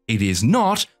world. It is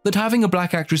not that having a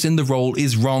black actress in the role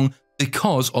is wrong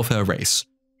because of her race,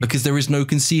 because there is no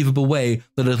conceivable way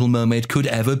the Little Mermaid could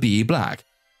ever be black.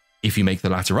 If you make the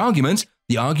latter argument,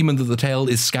 the argument that the tale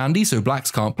is Scandi so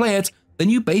blacks can't play it, then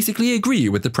you basically agree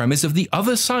with the premise of the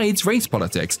other side's race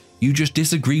politics, you just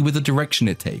disagree with the direction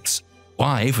it takes.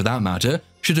 Why, for that matter,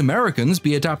 should Americans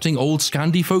be adapting old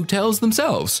Scandi folktales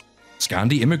themselves?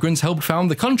 Scandi immigrants helped found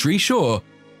the country, sure,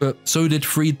 but so did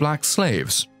freed black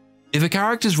slaves. If a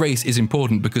character's race is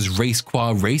important because race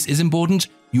qua race is important,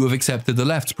 you have accepted the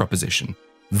left's proposition.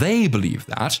 They believe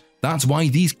that, that's why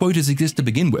these quotas exist to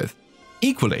begin with.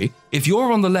 Equally, if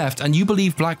you're on the left and you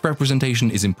believe black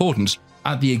representation is important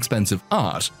at the expense of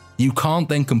art, you can't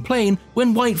then complain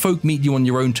when white folk meet you on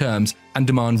your own terms and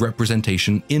demand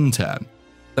representation in turn.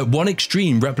 That one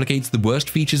extreme replicates the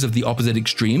worst features of the opposite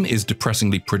extreme is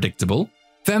depressingly predictable.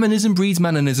 Feminism breeds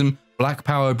melanism, black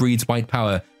power breeds white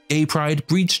power, gay pride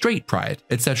breeds straight pride,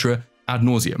 etc. ad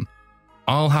nauseum.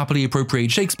 I'll happily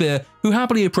appropriate Shakespeare, who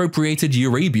happily appropriated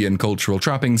Eurabian cultural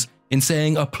trappings in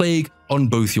saying a plague on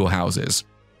both your houses.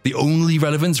 The only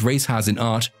relevance race has in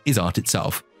art is art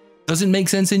itself. Does it make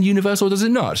sense in universe or does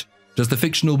it not? Does the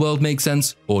fictional world make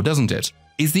sense or doesn't it?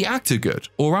 Is the actor good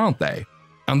or aren't they?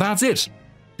 And that's it.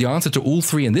 The answer to all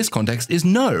three in this context is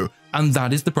no, and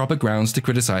that is the proper grounds to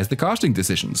criticize the casting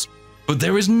decisions. But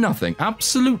there is nothing,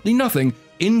 absolutely nothing,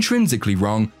 intrinsically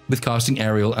wrong with casting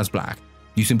Ariel as black.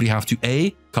 You simply have to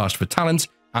A, cast for talent,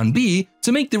 and B,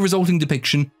 to make the resulting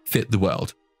depiction fit the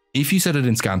world. If you set it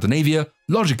in Scandinavia,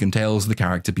 logic entails the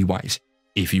character be white.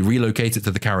 If you relocate it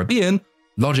to the Caribbean,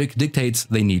 logic dictates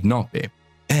they need not be.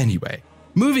 Anyway,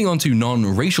 moving on to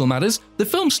non-racial matters, the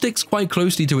film sticks quite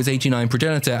closely to its 89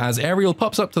 progenitor as Ariel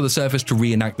pops up to the surface to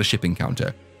reenact the ship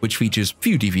encounter, which features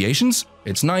few deviations.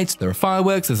 It's night, there are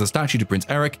fireworks, there's a statue to Prince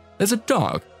Eric, there's a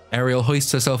dog. Ariel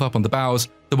hoists herself up on the bows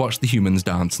to watch the humans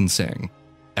dance and sing.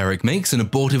 Eric makes an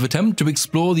abortive attempt to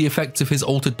explore the effects of his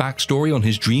altered backstory on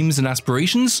his dreams and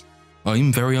aspirations.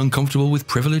 I'm very uncomfortable with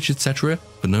privilege, etc.,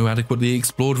 for no adequately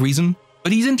explored reason.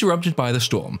 But he's interrupted by the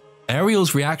storm.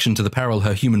 Ariel's reaction to the peril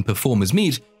her human performers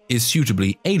meet is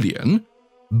suitably alien,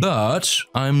 but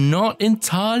I'm not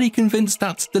entirely convinced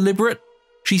that's deliberate.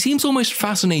 She seems almost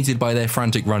fascinated by their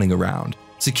frantic running around,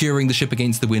 securing the ship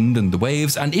against the wind and the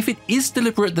waves, and if it is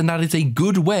deliberate, then that is a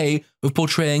good way of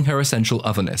portraying her essential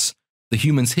otherness. The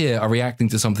humans here are reacting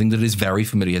to something that is very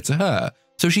familiar to her,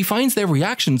 so she finds their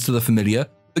reactions to the familiar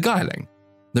beguiling.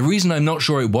 The reason I'm not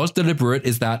sure it was deliberate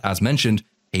is that, as mentioned,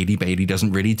 Baile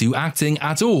doesn't really do acting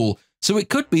at all, so it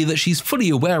could be that she's fully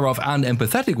aware of and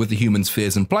empathetic with the humans'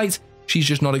 fears and plight, she's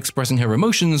just not expressing her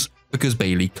emotions because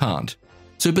Baile can't.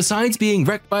 So besides being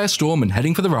wrecked by a storm and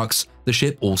heading for the rocks, the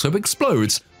ship also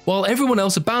explodes. While everyone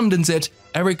else abandons it,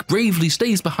 Eric bravely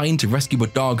stays behind to rescue a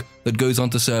dog that goes on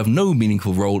to serve no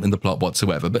meaningful role in the plot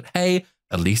whatsoever, but hey,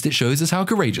 at least it shows us how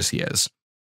courageous he is.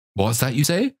 What's that you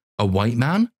say? A white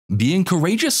man? Being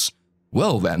courageous?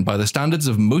 Well then, by the standards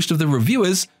of most of the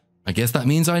reviewers, I guess that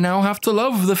means I now have to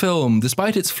love the film,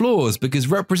 despite its flaws, because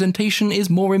representation is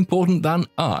more important than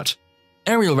art.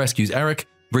 Ariel rescues Eric,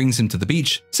 brings him to the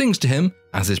beach, sings to him,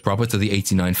 as is proper to the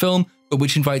 89 film, but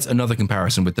which invites another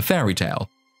comparison with the fairy tale.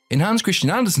 In Hans Christian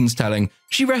Andersen's telling,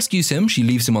 she rescues him, she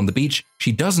leaves him on the beach,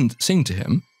 she doesn't sing to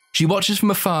him. She watches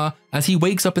from afar as he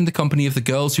wakes up in the company of the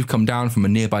girls who've come down from a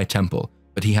nearby temple,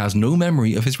 but he has no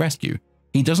memory of his rescue.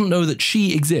 He doesn't know that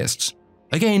she exists.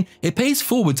 Again, it pays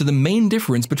forward to the main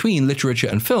difference between literature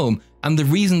and film, and the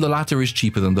reason the latter is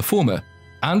cheaper than the former.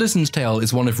 Andersen's tale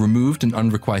is one of removed and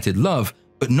unrequited love,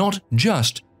 but not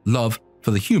just love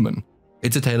for the human.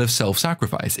 It's a tale of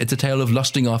self-sacrifice, it's a tale of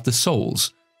lusting after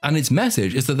souls. and its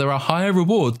message is that there are higher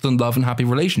rewards than love and happy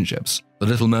relationships. The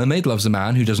Little Mermaid loves a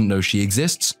man who doesn't know she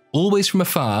exists, always from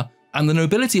afar, and the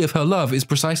nobility of her love is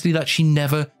precisely that she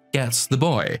never gets the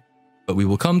boy. But we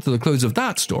will come to the close of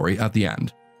that story at the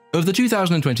end. Of the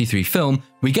 2023 film,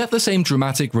 we get the same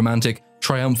dramatic, romantic,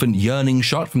 triumphant, yearning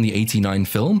shot from the '89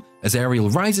 film as Ariel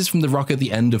rises from the rock at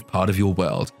the end of Part of Your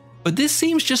World. But this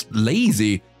seems just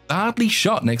lazy, badly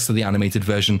shot next to the animated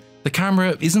version. The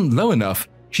camera isn't low enough,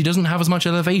 she doesn't have as much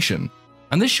elevation.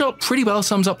 And this shot pretty well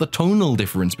sums up the tonal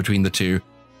difference between the two.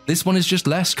 This one is just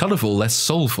less colorful, less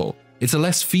soulful. It's a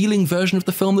less feeling version of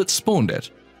the film that spawned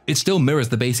it. It still mirrors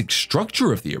the basic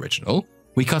structure of the original.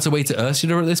 We cut away to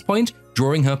Ursula at this point,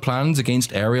 drawing her plans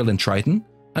against Ariel and Triton.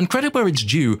 And credit where it's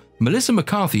due, Melissa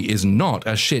McCarthy is not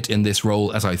as shit in this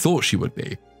role as I thought she would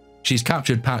be. She's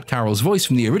captured Pat Carroll's voice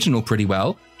from the original pretty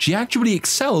well. She actually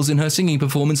excels in her singing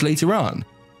performance later on.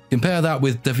 Compare that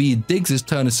with Daveed Diggs'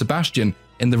 turn as Sebastian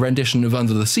in the rendition of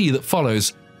Under the Sea that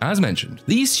follows. As mentioned,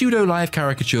 these pseudo-live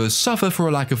caricatures suffer for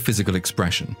a lack of physical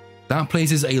expression. That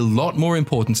places a lot more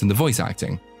importance in the voice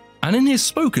acting. And in his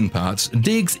spoken parts,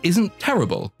 Diggs isn't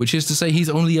terrible, which is to say he's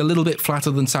only a little bit flatter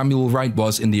than Samuel Wright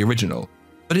was in the original.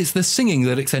 But it's the singing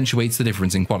that accentuates the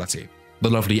difference in quality. The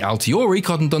lovely Altiori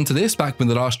cottoned onto this back when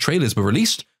the last trailers were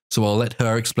released, so I'll let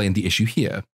her explain the issue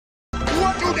here.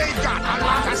 What do they got? A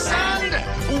lot of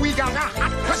sand? We got a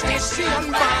hot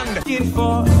crustacean band. Looking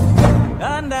for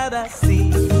under the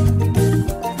sea,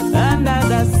 under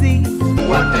the sea.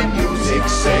 What the music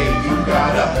say? You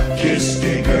gotta kiss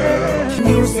the girl.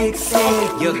 Music say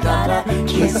you gotta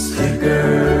kiss the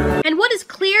girl. And what is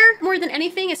clear more than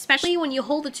anything, especially when you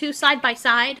hold the two side by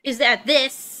side, is that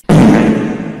this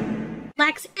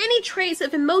lacks any trace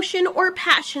of emotion or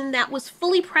passion that was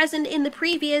fully present in the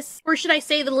previous, or should I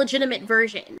say the legitimate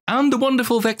version. And the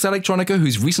wonderful Vex Electronica,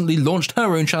 who's recently launched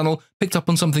her own channel, picked up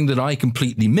on something that I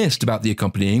completely missed about the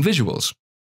accompanying visuals.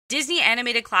 Disney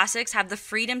animated classics have the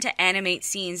freedom to animate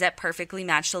scenes that perfectly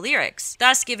match the lyrics,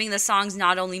 thus giving the songs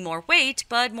not only more weight,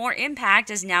 but more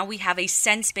impact as now we have a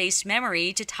sense-based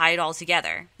memory to tie it all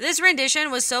together. This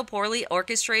rendition was so poorly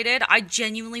orchestrated, I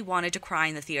genuinely wanted to cry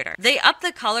in the theater. They upped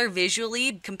the color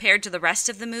visually compared to the rest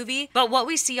of the movie, but what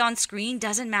we see on screen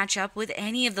doesn't match up with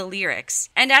any of the lyrics.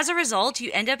 And as a result, you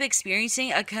end up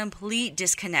experiencing a complete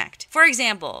disconnect. For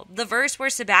example, the verse where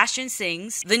Sebastian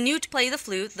sings, the newt play the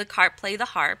flute, the carp play the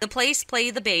harp, the place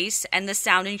play the bass and the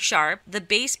sounding sharp, the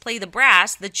bass play the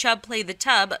brass, the chub play the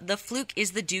tub, the fluke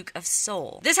is the Duke of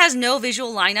Soul. This has no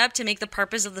visual lineup to make the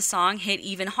purpose of the song hit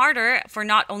even harder for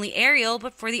not only Ariel,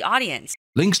 but for the audience.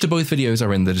 Links to both videos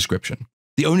are in the description.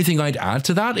 The only thing I'd add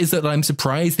to that is that I'm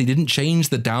surprised they didn't change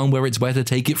the down where it's where to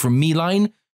take it from me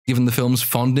line, given the film's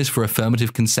fondness for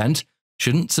affirmative consent.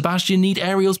 Shouldn't Sebastian need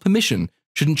Ariel's permission?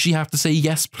 Shouldn't she have to say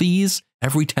yes please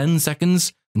every 10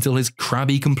 seconds until his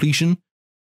crabby completion?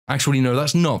 Actually, no,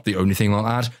 that's not the only thing I'll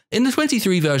add. In the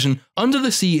 23 version, Under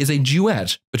the Sea is a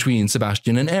duet between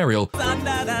Sebastian and Ariel, Under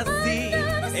the sea,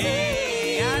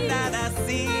 hey, under the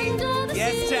sea.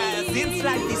 Yes, child, it's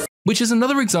like this. which is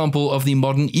another example of the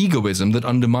modern egoism that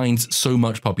undermines so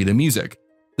much popular music.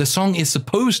 The song is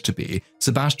supposed to be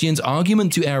Sebastian's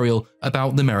argument to Ariel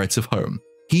about the merits of home.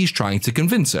 He's trying to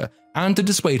convince her and to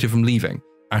dissuade her from leaving,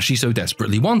 as she so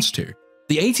desperately wants to.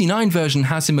 The '89 version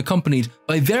has him accompanied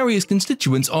by various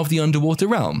constituents of the underwater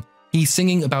realm. He's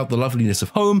singing about the loveliness of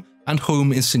home, and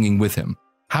home is singing with him.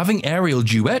 Having Ariel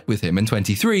duet with him in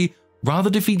 23 rather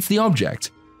defeats the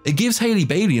object. It gives Halle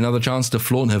Bailey another chance to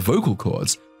flaunt her vocal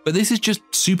cords, but this is just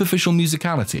superficial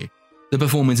musicality. The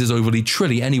performance is overly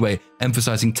trilly anyway,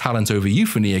 emphasizing talent over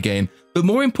euphony again, but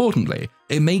more importantly,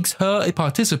 it makes her a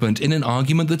participant in an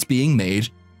argument that's being made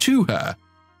to her.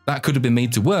 That could have been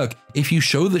made to work if you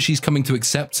show that she's coming to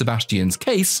accept Sebastian's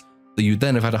case, though you'd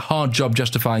then have had a hard job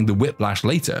justifying the whiplash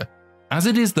later. As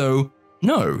it is though,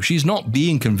 no, she's not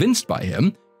being convinced by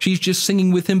him, she's just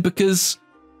singing with him because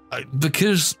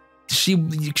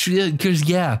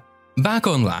yeah. Back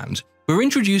on land, we're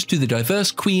introduced to the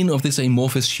diverse queen of this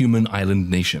amorphous human island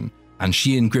nation, and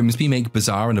she and Grimsby make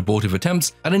bizarre and abortive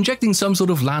attempts at injecting some sort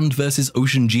of land versus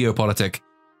ocean geopolitic.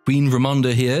 Queen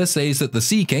Ramonda here says that the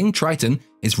Sea King, Triton,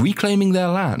 is reclaiming their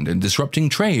land and disrupting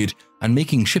trade and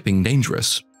making shipping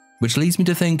dangerous. Which leads me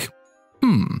to think,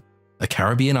 a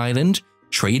Caribbean island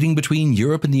trading between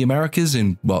Europe and the Americas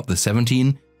in, what, the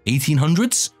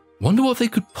 1800s? Wonder what they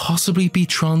could possibly be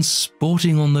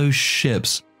transporting on those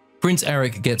ships. Prince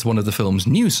Eric gets one of the film's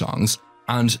new songs,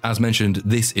 and as mentioned,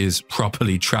 this is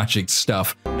properly tragic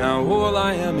stuff. Now all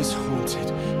I am is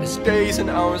haunted as days and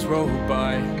hours roll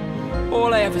by.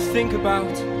 All I ever think about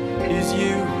is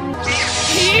you.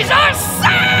 He's a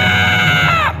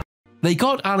sap! They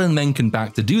got Alan Menken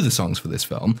back to do the songs for this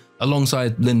film,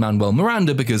 alongside Lin-Manuel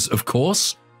Miranda because, of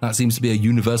course, that seems to be a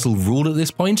universal rule at this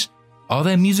point. Are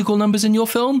there musical numbers in your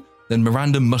film? Then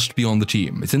Miranda must be on the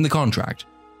team. It's in the contract.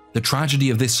 The tragedy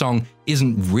of this song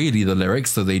isn't really the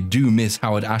lyrics, though they do miss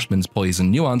Howard Ashman's poise and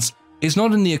nuance. It's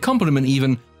not in the accompaniment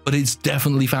even, but it's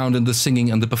definitely found in the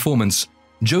singing and the performance.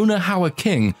 Jonah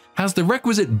Hauer-King has the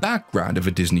requisite background of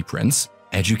a Disney prince,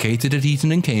 educated at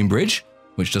Eton and Cambridge,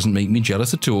 which doesn't make me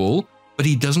jealous at all, but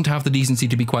he doesn't have the decency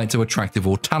to be quite so attractive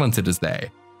or talented as they.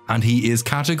 And he is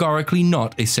categorically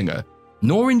not a singer,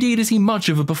 nor indeed is he much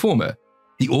of a performer.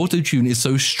 The auto-tune is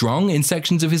so strong in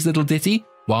sections of his little ditty,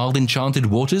 Wild Enchanted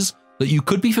Waters, that you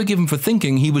could be forgiven for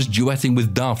thinking he was duetting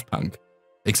with Daft Punk.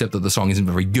 Except that the song isn't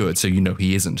very good, so you know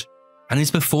he isn't. And his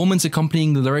performance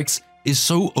accompanying the lyrics is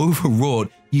so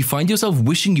overwrought, you find yourself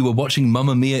wishing you were watching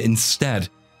Mamma Mia instead,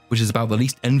 which is about the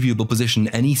least enviable position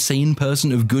any sane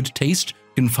person of good taste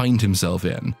can find himself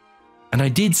in. And I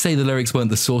did say the lyrics weren't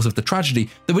the source of the tragedy,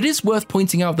 though it is worth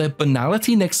pointing out their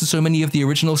banality next to so many of the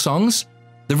original songs.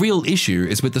 The real issue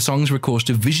is with the song's recourse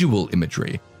to visual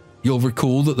imagery. You'll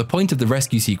recall that the point of the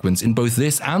rescue sequence in both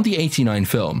this and the '89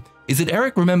 film is that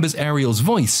Eric remembers Ariel's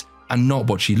voice and not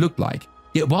what she looked like.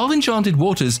 Yet Wild Enchanted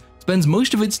Waters spends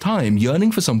most of its time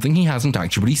yearning for something he hasn't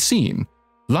actually seen.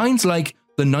 Lines like,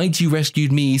 "The night you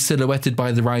rescued me silhouetted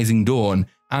by the rising dawn,"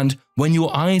 and "When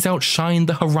your eyes outshine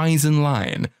the horizon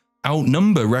line,"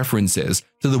 outnumber references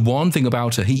to the one thing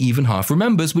about her he even half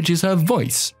remembers, which is her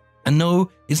voice. And no,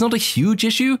 it's not a huge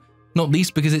issue, not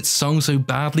least because it's sung so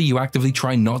badly you actively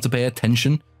try not to pay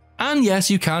attention. And yes,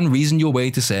 you can reason your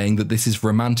way to saying that this is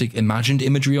romantic imagined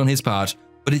imagery on his part,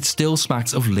 but it still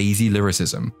smacks of lazy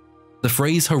lyricism. The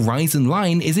phrase horizon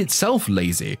line is itself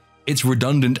lazy. It's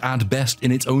redundant at best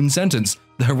in its own sentence.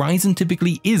 The horizon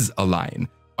typically is a line,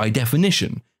 by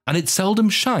definition, and it seldom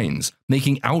shines,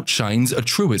 making outshines a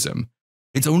truism.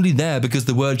 It's only there because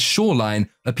the word shoreline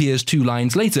appears 2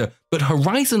 lines later, but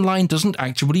horizon line doesn't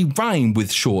actually rhyme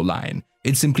with shoreline.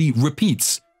 It simply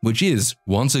repeats, which is,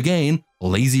 once again,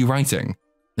 lazy writing.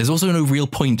 There's also no real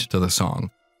point to the song.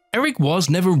 Eric was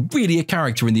never really a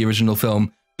character in the original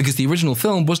film, because the original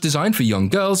film was designed for young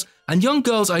girls, and young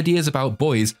girls' ideas about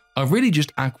boys are really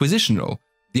just acquisitional.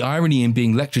 The irony in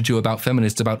being lectured to about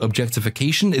feminists about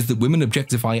objectification is that women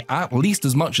objectify at least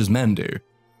as much as men do.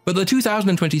 But the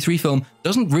 2023 film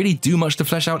doesn't really do much to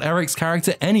flesh out Eric's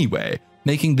character anyway,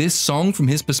 making this song from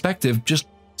his perspective just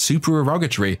super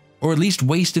erogatory, or at least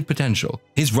wasted potential.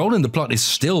 His role in the plot is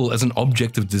still as an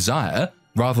object of desire,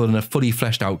 rather than a fully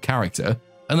fleshed out character,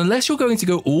 and unless you're going to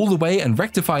go all the way and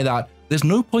rectify that, there's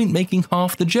no point making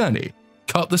half the journey.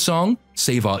 Cut the song,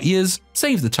 save our ears,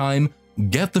 save the time,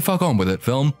 get the fuck on with it,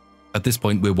 film. At this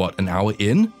point, we're what, an hour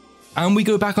in? And we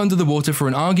go back under the water for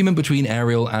an argument between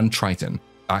Ariel and Triton,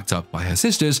 backed up by her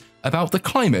sisters, about the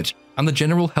climate and the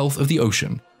general health of the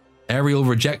ocean. Ariel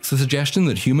rejects the suggestion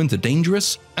that humans are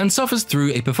dangerous and suffers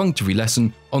through a perfunctory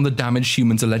lesson on the damage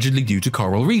humans allegedly do to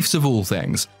coral reefs of all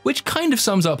things, which kind of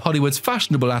sums up Hollywood's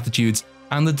fashionable attitudes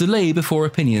and the delay before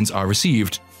opinions are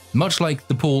received, much like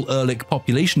the Paul Ehrlich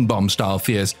population bomb style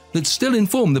fears that still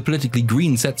inform the politically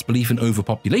green set's belief in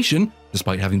overpopulation,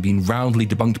 despite having been roundly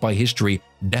debunked by history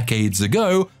decades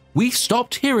ago. We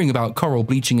stopped hearing about coral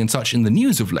bleaching and such in the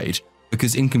news of late,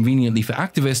 because inconveniently for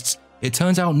activists, it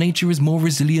turns out nature is more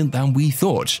resilient than we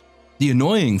thought. The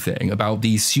annoying thing about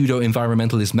these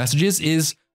pseudo-environmentalist messages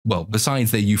is, well, besides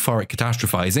their euphoric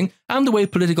catastrophizing and the way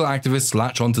political activists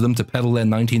latch onto them to peddle their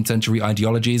 19th century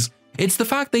ideologies, it's the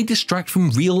fact they distract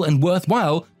from real and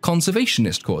worthwhile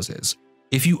conservationist causes.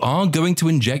 If you are going to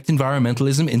inject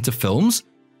environmentalism into films,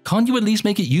 can't you at least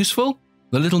make it useful?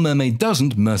 The Little Mermaid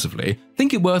doesn't, mercifully,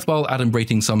 think it worthwhile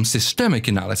adumbrating some systemic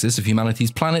analysis of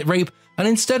humanity's planet rape, and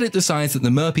instead it decides that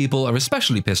the merpeople are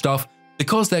especially pissed off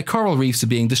because their coral reefs are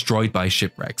being destroyed by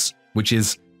shipwrecks, which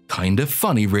is kind of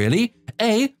funny, really.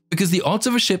 A, because the odds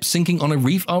of a ship sinking on a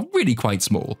reef are really quite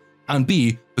small, and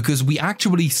B, because we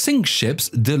actually sink ships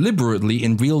deliberately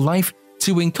in real life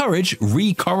to encourage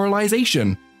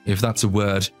re-coralization, if that's a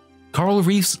word. Coral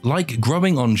reefs like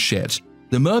growing on shit.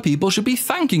 The merpeople should be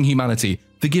thanking humanity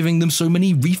for giving them so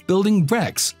many reef-building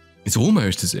wrecks. It's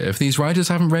almost as if these writers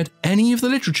haven't read any of the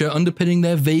literature underpinning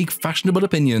their vague, fashionable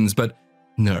opinions, but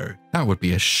no, that would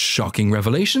be a shocking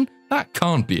revelation. That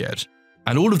can't be it.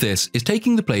 And all of this is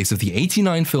taking the place of the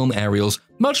 '89 film Ariel's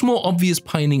much more obvious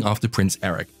pining after Prince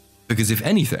Eric, because if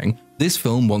anything, this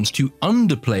film wants to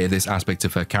underplay this aspect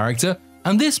of her character,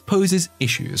 and this poses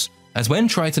issues. As when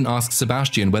Triton asks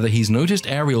Sebastian whether he's noticed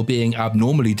Ariel being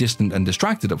abnormally distant and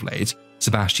distracted of late,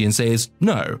 Sebastian says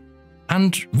no.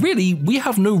 And really, we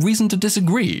have no reason to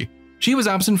disagree. She was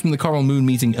absent from the Coral Moon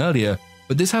meeting earlier,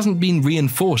 but this hasn't been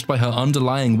reinforced by her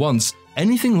underlying wants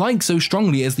anything like so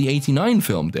strongly as the 89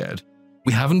 film did.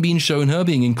 We haven't been shown her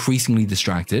being increasingly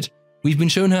distracted. We've been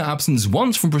shown her absence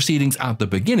once from proceedings at the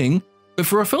beginning, but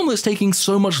for a film that's taking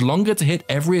so much longer to hit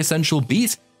every essential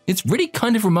beat, it's really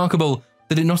kind of remarkable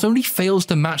that it not only fails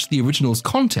to match the original's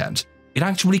content, it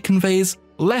actually conveys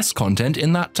less content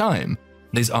in that time.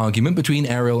 This argument between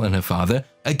Ariel and her father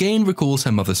again recalls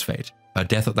her mother's fate, her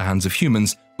death at the hands of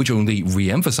humans, which only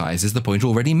re-emphasizes the point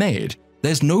already made.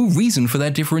 There's no reason for their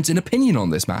difference in opinion on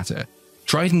this matter.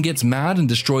 Triton gets mad and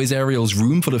destroys Ariel's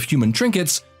room full of human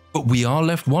trinkets, but we are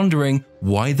left wondering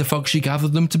why the fuck she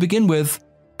gathered them to begin with.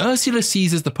 Ursula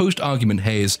seizes the post-argument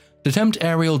haze to tempt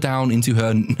Ariel down into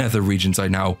her nether regions. I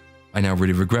now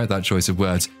really regret that choice of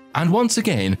words. And once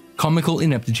again, comical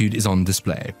ineptitude is on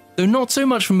display, though not so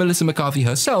much from Melissa McCarthy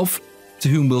herself, to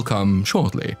whom we'll come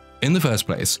shortly. In the first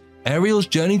place, Ariel's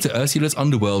journey to Ursula's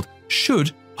underworld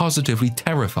should positively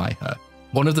terrify her.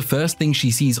 One of the first things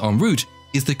she sees en route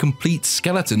is the complete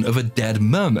skeleton of a dead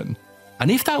merman.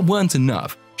 And if that weren't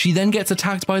enough, she then gets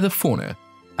attacked by the fauna.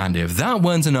 And if that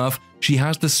weren't enough, she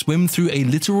has to swim through a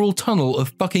literal tunnel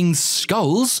of fucking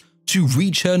skulls to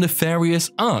reach her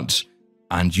nefarious aunt.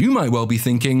 And you might well be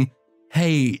thinking,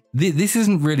 hey, this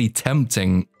isn't really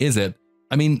tempting, is it?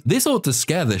 I mean, this ought to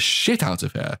scare the shit out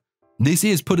of her. This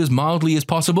is, put as mildly as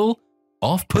possible,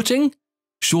 off-putting?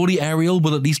 Surely Ariel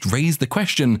will at least raise the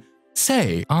question,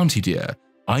 say, auntie dear,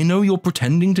 I know you're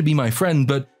pretending to be my friend,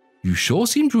 but you sure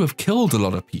seem to have killed a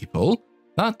lot of people.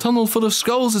 That tunnel full of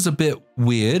skulls is a bit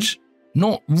weird.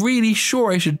 Not really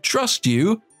sure I should trust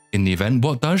you. In the event,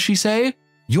 what does she say?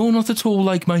 You're not at all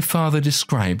like my father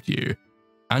described you.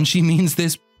 And she means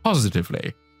this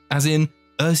positively, as in,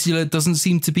 Ursula doesn't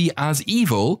seem to be as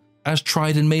evil as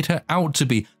Triton made her out to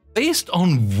be. Based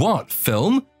on what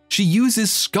film? She uses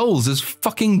skulls as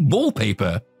fucking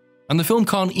wallpaper. And the film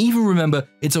can't even remember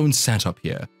its own setup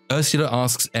here. Ursula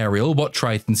asks Ariel what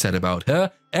Triton said about her.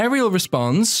 Ariel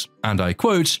responds, and I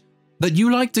quote, that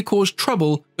you like to cause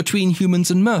trouble between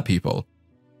humans and merpeople.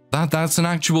 That's an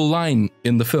actual line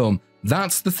in the film.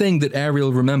 That's the thing that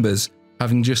Ariel remembers,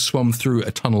 having just swum through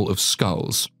a tunnel of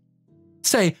skulls.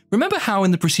 Say, remember how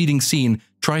in the preceding scene,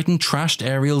 Triton trashed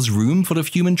Ariel's room full of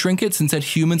human trinkets and said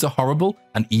humans are horrible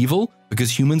and evil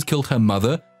because humans killed her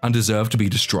mother and deserve to be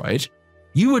destroyed?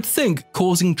 You would think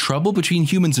causing trouble between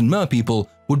humans and merpeople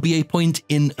would be a point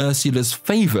in Ursula's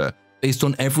favor based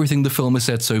on everything the film has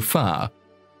said so far.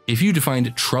 If you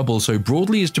defined trouble so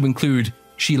broadly as to include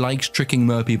she likes tricking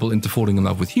merpeople into falling in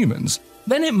love with humans,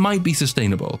 then it might be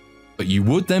sustainable. But you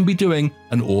would then be doing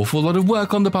an awful lot of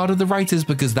work on the part of the writers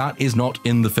because that is not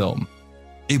in the film.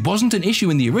 It wasn't an issue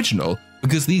in the original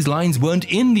because these lines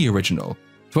weren't in the original.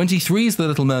 23's The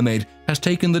Little Mermaid has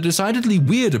taken the decidedly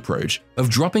weird approach of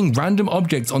dropping random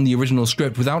objects on the original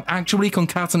script without actually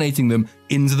concatenating them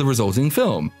into the resulting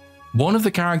film. One of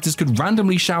the characters could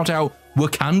randomly shout out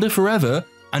Wakanda forever,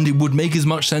 and it would make as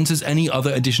much sense as any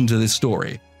other addition to this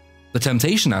story. The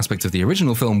temptation aspect of the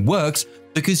original film works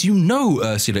because you know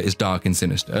Ursula is dark and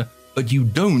sinister, but you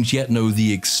don't yet know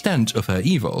the extent of her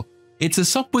evil. It's a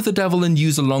sup with the devil and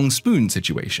use a long spoon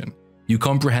situation. You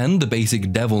comprehend the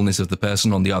basic devilness of the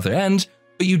person on the other end,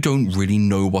 but you don't really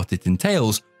know what it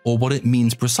entails, or what it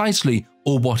means precisely,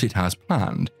 or what it has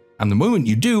planned. And the moment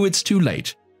you do, it's too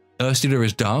late. Ursula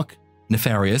is dark,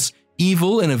 nefarious,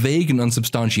 evil in a vague and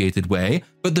unsubstantiated way,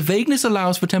 but the vagueness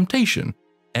allows for temptation.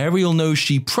 Ariel knows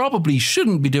she probably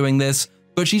shouldn't be doing this,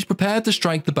 but she's prepared to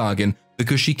strike the bargain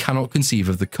because she cannot conceive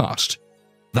of the cost.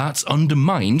 That's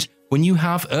undermined when you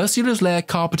have Ursula's lair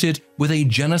carpeted with a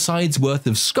genocide's worth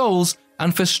of skulls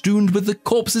and festooned with the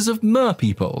corpses of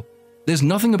merpeople. There's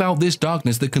nothing about this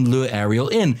darkness that can lure Ariel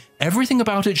in. Everything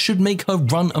about it should make her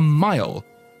run a mile.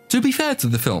 To be fair to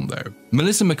the film though,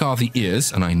 Melissa McCarthy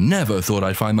is, and I never thought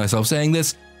I'd find myself saying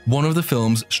this, one of the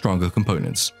film's stronger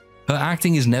components. Her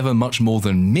acting is never much more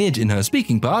than mid in her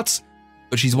speaking parts,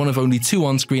 but she's one of only 2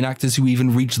 on-screen actors who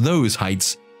even reach those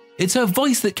heights. It's her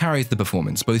voice that carries the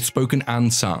performance, both spoken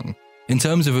and sung. In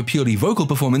terms of a purely vocal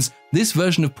performance, this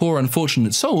version of Poor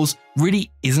Unfortunate Souls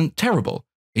really isn't terrible.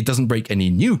 It doesn't break any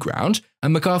new ground,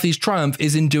 and McCarthy's triumph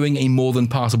is in doing a more than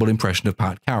passable impression of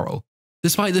Pat Carroll.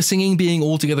 Despite the singing being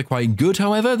altogether quite good,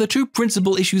 however, the 2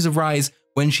 principal issues arise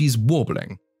when she's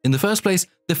warbling. In the first place,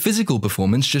 the physical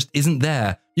performance just isn't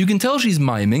there. You can tell she's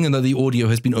miming and that the audio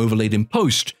has been overlaid in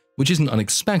post, which isn't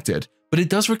unexpected, but it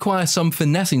does require some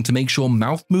finessing to make sure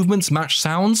mouth movements match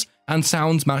sounds and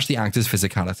sounds match the actor's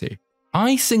physicality.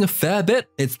 I sing a fair bit,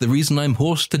 it's the reason I'm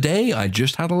hoarse today, I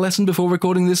just had a lesson before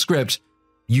recording this script,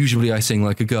 Usually I sing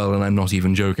like a girl and I'm not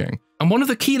even joking. And one of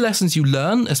the key lessons you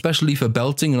learn, especially for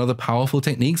belting and other powerful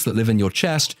techniques that live in your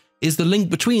chest, is the link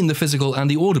between the physical and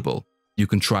the audible. You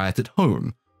can try it at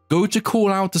home. Go to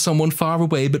call out to someone far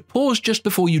away, but pause just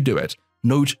before you do it.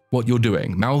 Note what you're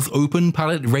doing. Mouth open,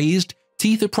 palate raised,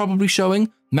 teeth are probably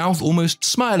showing, mouth almost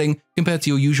smiling compared to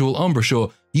your usual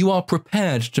embouchure. You are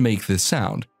prepared to make this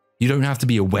sound. You don't have to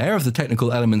be aware of the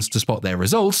technical elements to spot their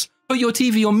results. Put your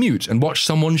TV on mute and watch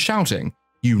someone shouting.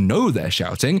 You know they're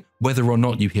shouting, whether or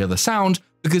not you hear the sound,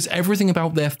 because everything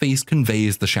about their face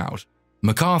conveys the shout.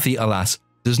 McCarthy, alas,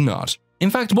 does not.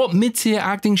 In fact, what mid-tier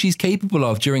acting she's capable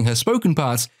of during her spoken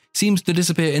parts seems to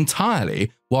disappear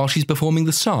entirely while she's performing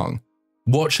the song.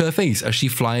 Watch her face as she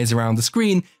flies around the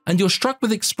screen, and you're struck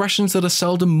with expressions that are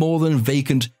seldom more than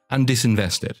vacant and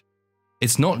disinvested.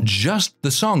 It's not just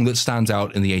the song that stands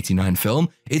out in the '89 film,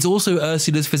 it's also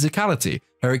Ursula's physicality,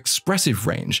 her expressive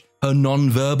range, her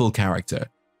non-verbal character.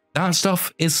 That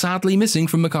stuff is sadly missing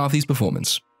from McCarthy's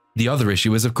performance. The other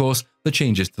issue is, of course, the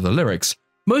changes to the lyrics.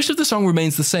 Most of the song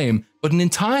remains the same, but an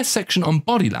entire section on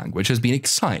body language has been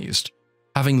excised.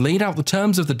 Having laid out the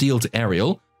terms of the deal to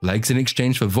Ariel, legs in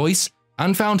exchange for voice,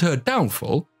 and found her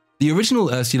doubtful, the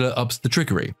original Ursula ups the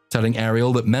trickery, telling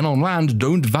Ariel that men on land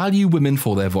don't value women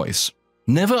for their voice.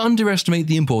 Never underestimate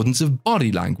the importance of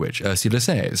body language, Ursula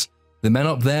says. The men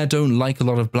up there don't like a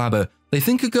lot of blabber. They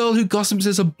think a girl who gossips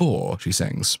is a bore, she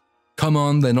sings. Come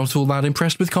on, they're not all that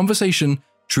impressed with conversation.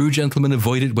 True gentlemen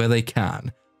avoid it where they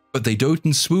can. But they dote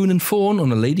and swoon and fawn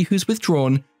on a lady who's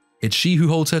withdrawn. It's she who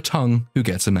holds her tongue who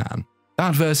gets a man.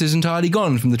 That verse is entirely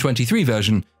gone from the 23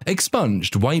 version,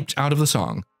 expunged, wiped out of the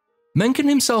song. Mencken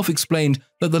himself explained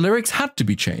that the lyrics had to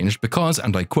be changed because,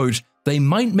 and I quote, they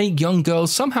might make young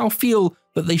girls somehow feel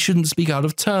that they shouldn't speak out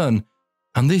of turn.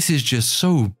 And this is just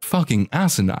so fucking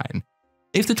asinine.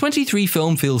 If the 23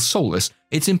 film feels soulless,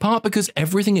 it's in part because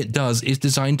everything it does is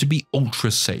designed to be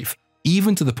ultra safe,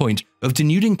 even to the point of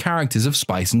denuding characters of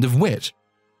spice and of wit.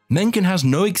 Mencken has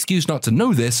no excuse not to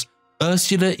know this.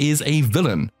 Ursula is a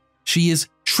villain. She is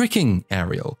tricking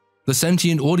Ariel. The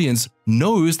sentient audience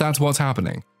knows that's what's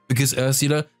happening, because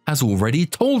Ursula has already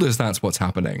told us that's what's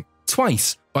happening,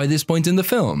 twice by this point in the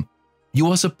film. You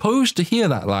are supposed to hear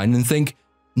that line and think,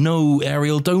 no,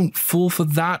 Ariel, don't fall for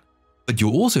that. But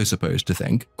you're also supposed to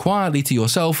think, quietly to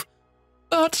yourself,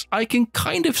 but I can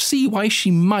kind of see why she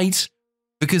might,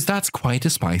 because that's quite a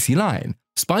spicy line.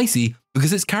 Spicy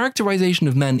because its characterization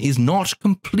of men is not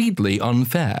completely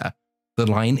unfair. The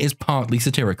line is partly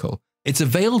satirical. It's a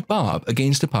veiled barb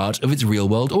against a part of its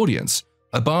real-world audience.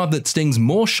 A barb that stings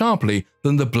more sharply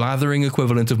than the blathering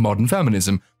equivalent of modern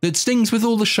feminism that stings with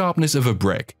all the sharpness of a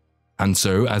brick. And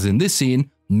so, as in this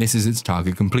scene, misses its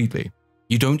target completely.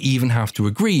 You don't even have to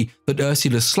agree that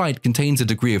Ursula's slight contains a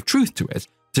degree of truth to it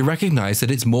to recognize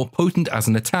that it's more potent as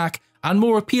an attack and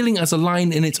more appealing as a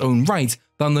line in its own right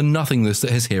than the nothingness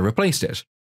that has here replaced it.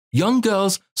 Young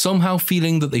girls somehow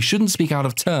feeling that they shouldn't speak out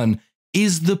of turn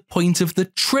is the point of the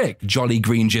trick, jolly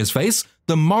green jizzface.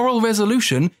 The moral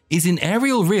resolution is in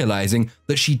Ariel realizing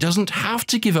that she doesn't have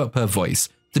to give up her voice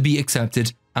to be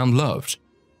accepted and loved.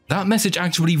 That message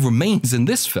actually remains in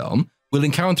this film. We'll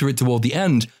encounter it toward the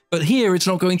end, but here it's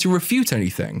not going to refute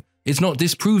anything. It's not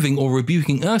disproving or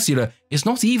rebuking Ursula. It's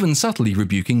not even subtly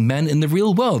rebuking men in the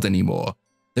real world anymore.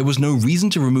 There was no reason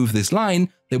to remove this line.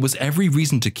 There was every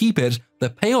reason to keep it. The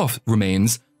payoff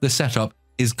remains. The setup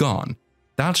is gone.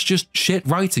 That's just shit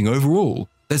writing overall.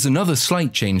 There's another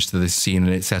slight change to this scene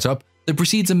and its setup that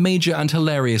precedes a major and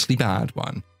hilariously bad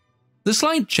one. The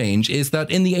slight change is that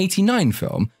in the '89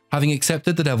 film, having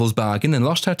accepted the devil's bargain and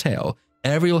lost her tail,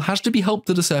 Ariel has to be helped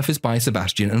to the surface by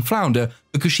Sebastian and Flounder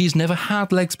because she's never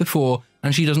had legs before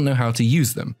and she doesn't know how to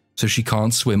use them, so she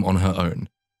can't swim on her own.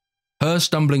 Her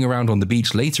stumbling around on the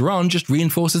beach later on just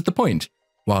reinforces the point,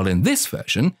 while in this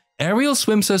version, Ariel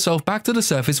swims herself back to the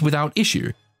surface without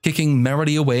issue, kicking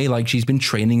merrily away like she's been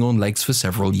training on legs for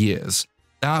several years.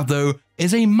 That, though,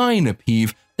 is a minor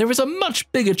peeve. There is a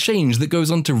much bigger change that goes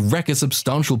on to wreck a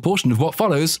substantial portion of what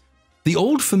follows. The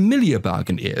old familiar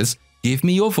bargain is, give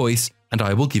me your voice and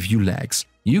I will give you legs.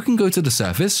 You can go to the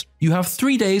surface. You have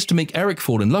 3 days to make Eric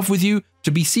fall in love with you,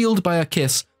 to be sealed by a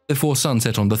kiss before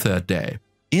sunset on the 3rd day.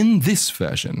 In this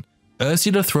version,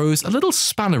 Ursula throws a little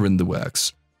spanner in the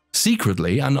works.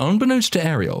 Secretly and unbeknownst to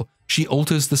Ariel, she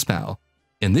alters the spell.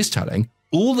 In this telling,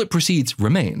 all that precedes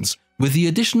remains, with the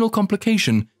additional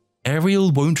complication,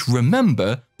 Ariel won't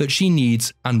remember that she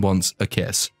needs and wants a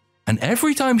kiss. And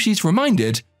every time she's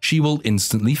reminded, she will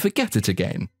instantly forget it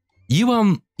again.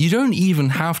 You don't even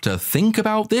have to think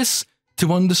about this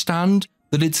to understand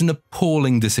that it's an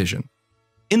appalling decision.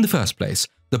 In the first place,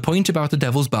 the point about the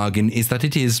devil's bargain is that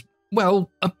it is well,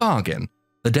 a bargain.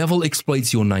 The devil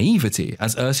exploits your naivety,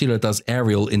 as Ursula does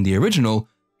Ariel in the original.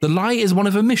 The lie is one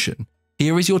of omission.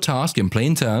 Here is your task in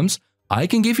plain terms. I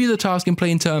can give you the task in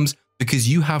plain terms because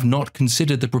you have not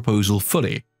considered the proposal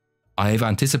fully. I have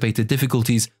anticipated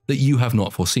difficulties that you have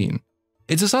not foreseen.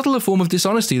 It's a subtler form of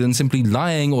dishonesty than simply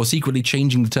lying or secretly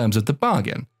changing the terms of the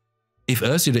bargain. If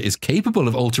Ursula is capable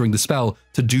of altering the spell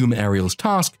to doom Ariel's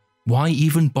task, why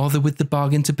even bother with the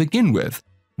bargain to begin with?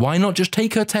 Why not just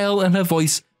take her tail and her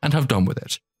voice and have done with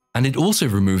it? And it also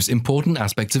removes important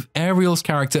aspects of Ariel's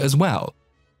character as well.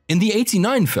 In the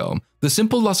 '89 film, the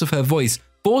simple loss of her voice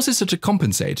forces her to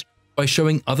compensate by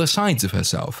showing other sides of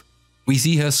herself. We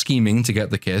see her scheming to get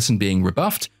the kiss and being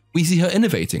rebuffed. We see her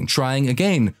innovating, trying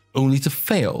again, only to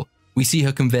fail. We see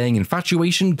her conveying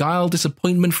infatuation, guile,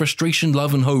 disappointment, frustration,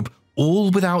 love, and hope,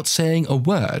 all without saying a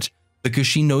word, because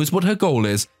she knows what her goal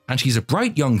is, and she's a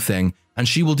bright young thing, and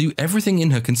she will do everything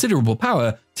in her considerable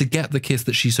power to get the kiss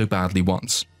that she so badly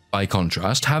wants. By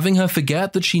contrast, having her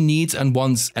forget that she needs and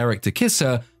wants Eric to kiss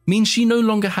her means she no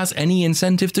longer has any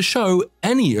incentive to show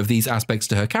any of these aspects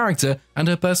to her character and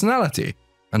her personality,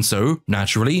 and so,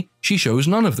 naturally, she shows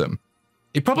none of them.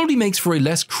 It probably makes for a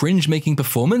less cringe-making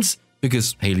performance,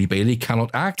 because Halle Baile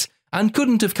cannot act and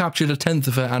couldn't have captured a tenth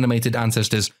of her animated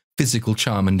ancestors' physical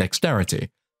charm and dexterity.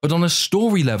 But on a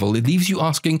story level, it leaves you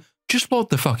asking, just what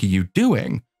the fuck are you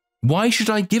doing? Why should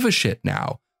I give a shit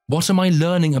now? What am I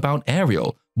learning about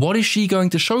Ariel? What is she going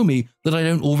to show me that I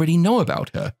don't already know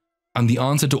about her? And the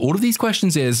answer to all of these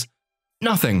questions is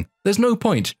nothing. There's no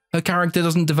point. Her character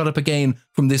doesn't develop again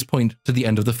from this point to the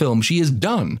end of the film. She is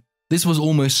done. This was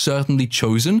almost certainly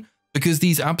chosen because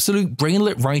these absolute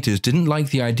brainlet writers didn't like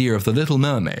the idea of the Little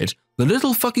Mermaid, the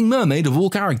little fucking mermaid of all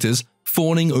characters,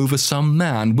 fawning over some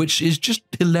man, which is just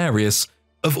hilarious.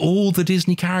 Of all the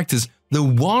Disney characters, the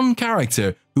one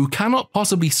character who cannot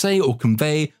possibly say or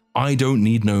convey, "I don't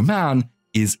need no man,"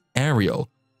 is Ariel.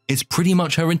 It's pretty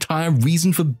much her entire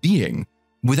reason for being.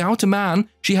 Without a man,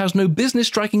 she has no business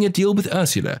striking a deal with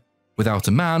Ursula. Without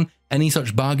a man, any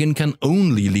such bargain can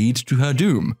only lead to her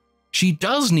doom. She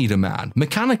does need a man,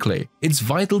 mechanically. It's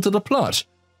vital to the plot.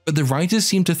 But the writers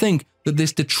seem to think that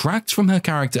this detracts from her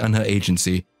character and her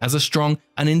agency as a strong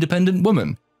and independent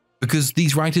woman, because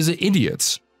these writers are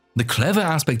idiots. The clever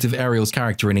aspect of Ariel's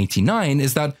character in '89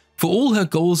 is that for all her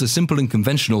goals are simple and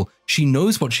conventional, she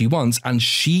knows what she wants, and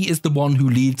she is the one who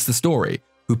leads the story,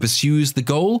 who pursues the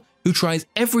goal, who tries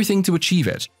everything to achieve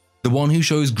it, the one who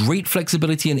shows great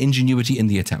flexibility and ingenuity in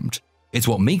the attempt. It's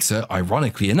what makes her,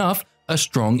 ironically enough, a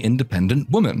strong, independent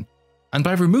woman. And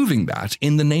by removing that,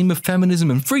 in the name of feminism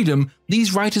and freedom,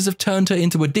 these writers have turned her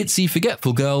into a ditzy,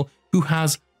 forgetful girl who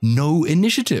has no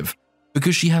initiative,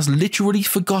 because she has literally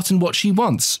forgotten what she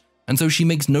wants, and so she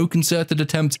makes no concerted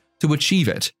attempt to achieve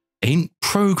it. Ain't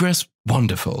progress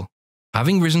wonderful?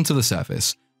 Having risen to the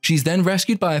surface, she's then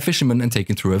rescued by a fisherman and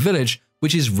taken through a village,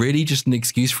 which is really just an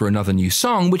excuse for another new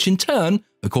song, which in turn,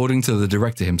 according to the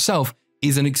director himself,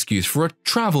 is an excuse for a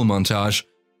travel montage.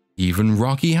 Even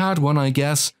Rocky had one, I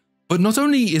guess. But not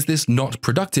only is this not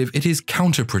productive, it is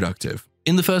counterproductive.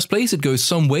 In the first place, it goes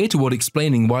some way toward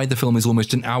explaining why the film is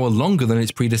almost an hour longer than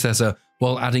its predecessor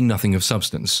while adding nothing of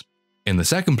substance. In the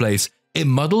second place, it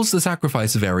muddles the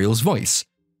sacrifice of Ariel's voice.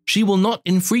 She will not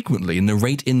infrequently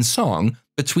narrate in song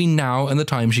between now and the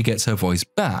time she gets her voice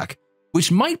back,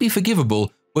 which might be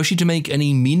forgivable were she to make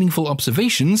any meaningful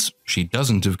observations, she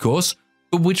doesn't of course,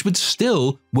 but which would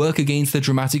still work against the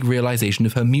dramatic realization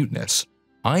of her muteness.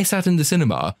 I sat in the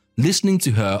cinema listening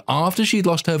to her after she'd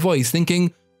lost her voice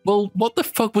thinking, well, what the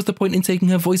fuck was the point in taking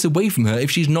her voice away from her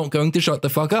if she's not going to shut the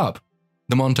fuck up?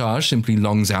 The montage simply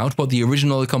longs out what the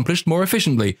original accomplished more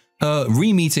efficiently, her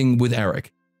re-meeting with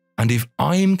Eric. And if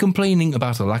I'm complaining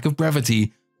about a lack of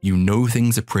brevity, you know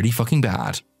things are pretty fucking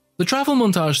bad. The travel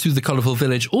montage through the colourful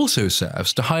village also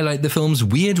serves to highlight the film's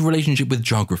weird relationship with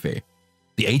geography.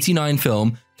 The '89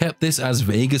 film kept this as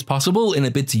vague as possible in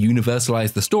a bid to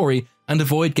universalize the story and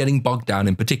avoid getting bogged down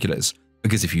in particulars,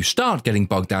 because if you start getting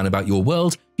bogged down about your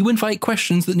world, you invite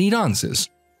questions that need answers.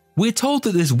 We're told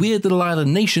that this weird little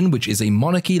island nation, which is a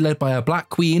monarchy led by a black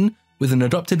queen with an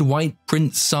adopted white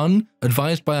prince son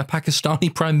advised by a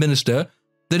Pakistani prime minister,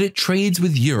 that it trades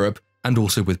with Europe and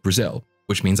also with Brazil,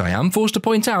 which means I am forced to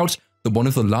point out that one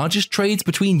of the largest trades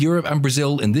between Europe and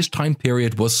Brazil in this time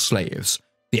period was slaves.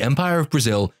 The Empire of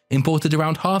Brazil imported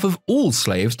around half of all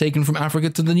slaves taken from Africa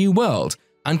to the New World,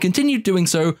 and continued doing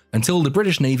so until the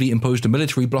British Navy imposed a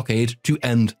military blockade to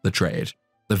end the trade.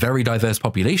 The very diverse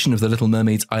population of the Little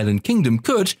Mermaid's island kingdom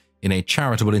could, in a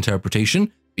charitable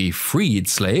interpretation, be freed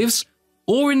slaves,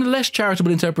 or in a less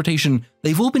charitable interpretation,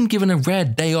 they've all been given a rare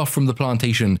day off from the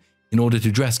plantation in order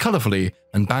to dress colorfully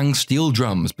and bang steel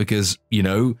drums because, you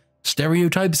know,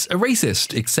 stereotypes are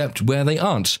racist, except where they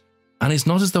aren't. And it's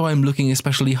not as though I'm looking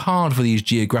especially hard for these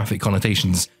geographic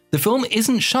connotations. The film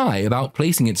isn't shy about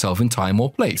placing itself in time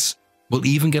or place. We'll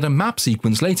even get a map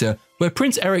sequence later where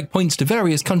Prince Eric points to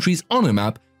various countries on a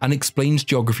map and explains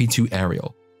geography to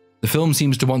Ariel. The film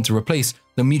seems to want to replace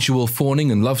the mutual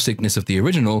fawning and lovesickness of the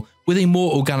original with a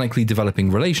more organically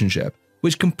developing relationship,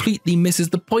 which completely misses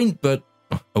the point, but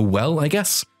oh well, I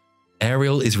guess.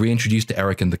 Ariel is reintroduced to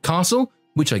Eric in the castle,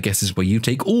 which I guess is where you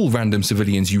take all random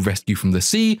civilians you rescue from the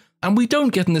sea, and we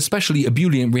don't get an especially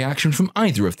ebullient reaction from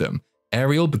either of them.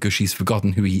 Ariel because she's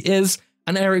forgotten who he is,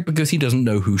 and Eric because he doesn't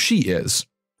know who she is.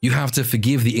 You have to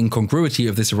forgive the incongruity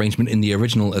of this arrangement in the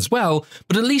original as well,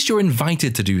 but at least you're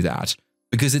invited to do that,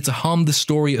 because it's a harmless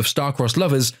story of star-crossed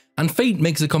lovers, and fate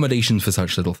makes accommodations for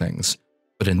such little things.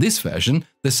 But in this version,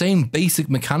 the same basic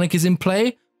mechanic is in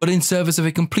play, but in service of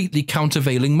a completely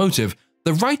countervailing motive.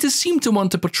 The writers seem to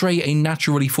want to portray a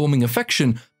naturally forming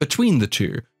affection between the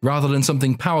two, rather than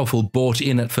something powerful brought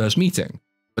in at first meeting.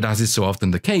 But as is so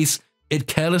often the case, it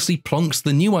carelessly plonks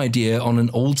the new idea on an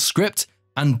old script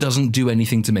and doesn't do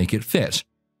anything to make it fit.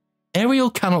 Ariel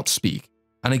cannot speak,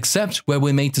 and except where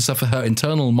we're made to suffer her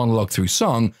internal monologue through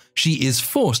song, she is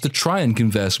forced to try and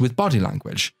converse with body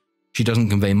language. She doesn't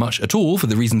convey much at all for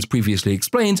the reasons previously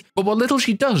explained, but what little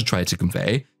she does try to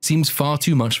convey seems far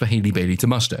too much for Halle Bailey to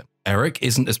muster. Eric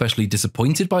isn't especially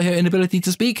disappointed by her inability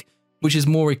to speak, which is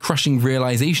more a crushing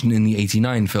realization in the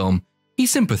 '89 film. He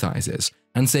sympathizes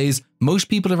and says most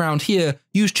people around here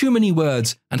use too many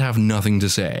words and have nothing to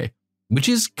say, which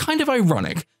is kind of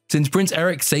ironic, since Prince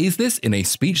Eric says this in a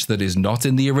speech that is not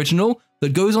in the original,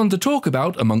 that goes on to talk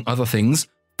about, among other things,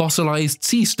 fossilized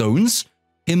sea stones,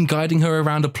 him guiding her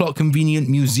around a plot-convenient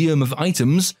museum of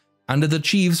items, and it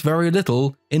achieves very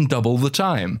little in double the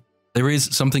time. There is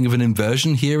something of an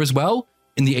inversion here as well.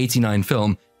 In the '89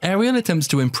 film, Ariel attempts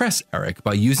to impress Eric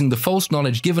by using the false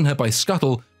knowledge given her by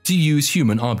Scuttle to use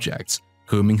human objects,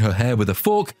 combing her hair with a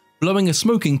fork, blowing a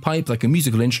smoking pipe like a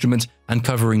musical instrument, and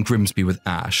covering Grimsby with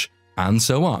ash, and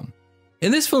so on.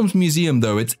 In this film's museum,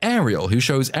 though, it's Ariel who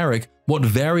shows Eric what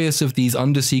various of these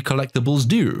undersea collectibles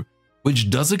do,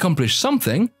 which does accomplish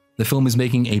something. The film is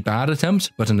making a bad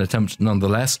attempt, but an attempt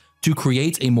nonetheless, to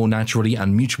create a more naturally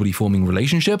and mutually forming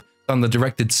relationship than the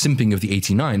directed simping of the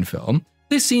 '89 film.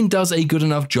 This scene does a good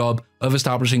enough job of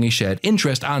establishing a shared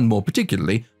interest and, more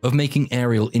particularly, of making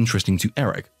Ariel interesting to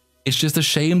Eric. It's just a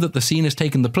shame that the scene has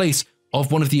taken the place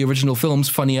of one of the original film's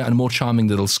funnier and more charming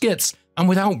little skits, and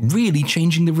without really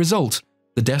changing the result.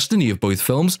 The destiny of both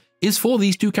films is for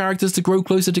these two characters to grow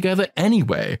closer together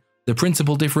anyway. The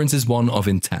principal difference is one of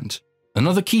intent.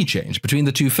 Another key change between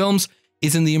the two films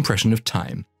is in the impression of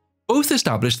time. Both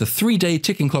establish the 3-day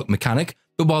ticking clock mechanic,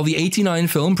 but while the '89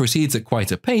 film proceeds at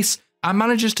quite a pace and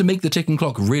manages to make the ticking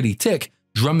clock really tick,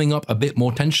 drumming up a bit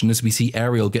more tension as we see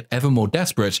Ariel get ever more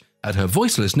desperate at her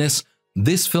voicelessness,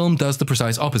 this film does the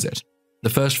precise opposite. The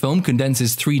first film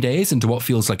condenses 3 days into what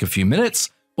feels like a few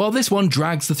minutes, while this one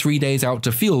drags the 3 days out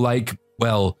to feel like,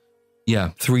 well,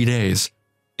 yeah, 3 days.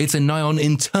 It's a nigh on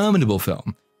interminable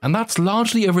film, and that's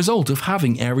largely a result of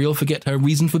having Ariel forget her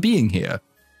reason for being here.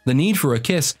 The need for a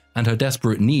kiss and her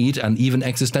desperate need and even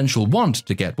existential want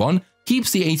to get one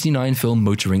keeps the '89 film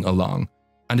motoring along,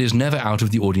 and is never out of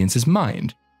the audience's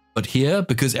mind. But here,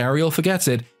 because Ariel forgets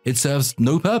it, it serves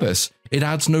no purpose. It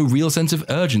adds no real sense of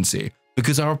urgency,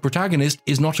 because our protagonist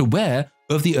is not aware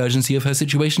of the urgency of her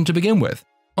situation to begin with.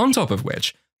 On top of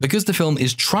which, because the film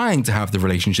is trying to have the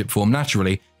relationship form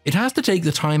naturally, it has to take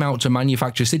the time out to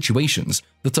manufacture situations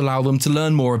that allow them to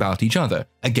learn more about each other.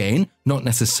 Again, not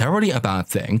necessarily a bad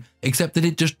thing, except that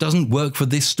it just doesn't work for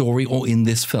this story or in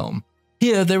this film.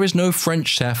 Here, there is no French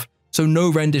chef, so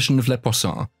no rendition of Le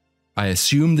Poisson. I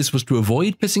assume this was to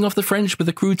avoid pissing off the French with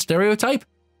a crude stereotype,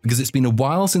 because it's been a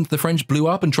while since the French blew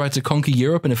up and tried to conquer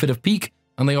Europe in a fit of pique,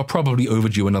 and they are probably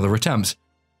overdue another attempt.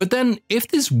 But then, if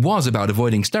this was about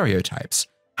avoiding stereotypes,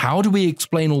 how do we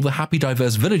explain all the happy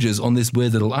diverse villagers on this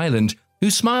weird little island who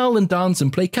smile and dance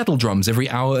and play kettle drums every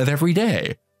hour of every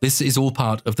day? This is all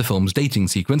part of the film's dating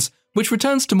sequence, which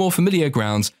returns to more familiar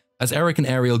grounds as Eric and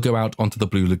Ariel go out onto the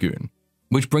Blue Lagoon.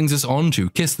 Which brings us on to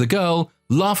Kiss the Girl,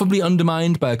 laughably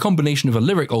undermined by a combination of a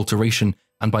lyric alteration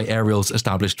and by Ariel's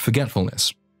established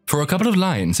forgetfulness. For a couple of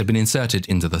lines have been inserted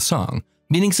into the song,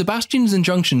 meaning Sebastian's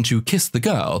injunction to kiss the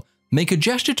girl make a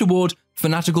gesture toward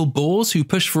fanatical bores who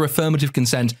push for affirmative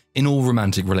consent in all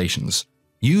romantic relations.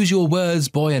 Use your words,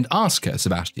 boy, and ask her,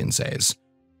 Sebastian says.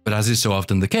 But as is so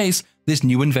often the case, this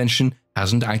new invention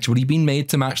hasn't actually been made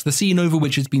to match the scene over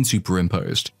which it's been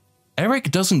superimposed. Eric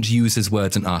doesn't use his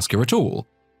words and ask her at all.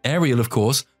 Ariel, of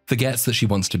course, forgets that she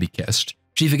wants to be kissed.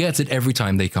 She forgets it every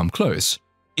time they come close.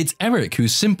 It's Eric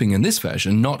who's simping in this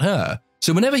version, not her.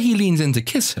 So whenever he leans in to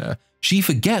kiss her, she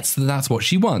forgets that that's what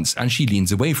she wants and she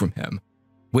leans away from him.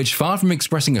 Which, far from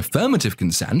expressing affirmative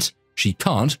consent, she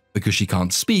can't because she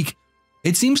can't speak,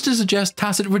 it seems to suggest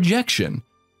tacit rejection.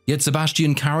 Yet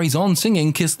Sebastian carries on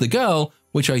singing Kiss the Girl,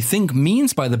 which I think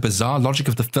means by the bizarre logic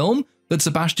of the film that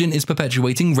Sebastian is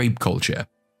perpetuating rape culture.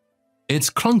 It's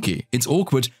clunky, it's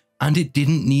awkward, and it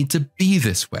didn't need to be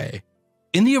this way.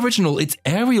 In the original, it's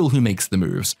Ariel who makes the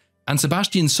moves, and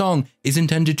Sebastian's song is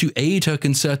intended to aid her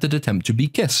concerted attempt to be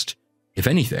kissed. If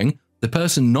anything, the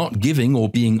person not giving or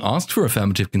being asked for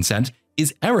affirmative consent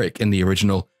is Eric in the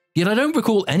original, yet I don't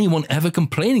recall anyone ever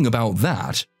complaining about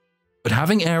that. But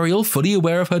having Ariel fully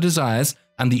aware of her desires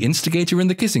and the instigator in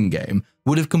the kissing game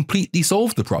would have completely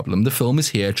solved the problem the film is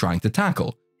here trying to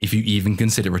tackle, if you even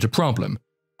consider it a problem.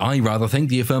 I rather think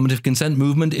the affirmative consent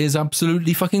movement is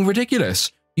absolutely fucking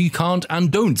ridiculous. You can't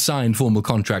and don't sign formal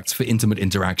contracts for intimate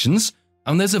interactions,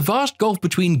 and there's a vast gulf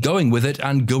between going with it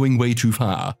and going way too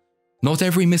far. Not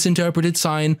every misinterpreted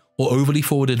sign or overly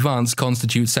forward advance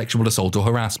constitutes sexual assault or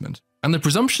harassment, and the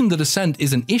presumption that assent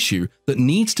is an issue that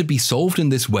needs to be solved in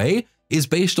this way is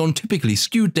based on typically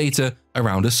skewed data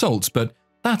around assaults, but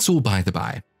that's all by the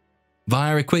by.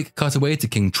 Via a quick cutaway to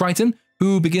King Triton,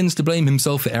 who begins to blame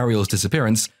himself for Ariel's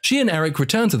disappearance, she and Eric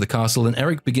return to the castle and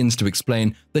Eric begins to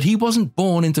explain that he wasn't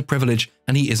born into privilege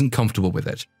and he isn't comfortable with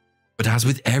it. But as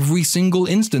with every single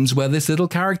instance where this little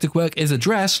character quirk is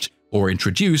addressed or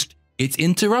introduced, it's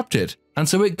interrupted, and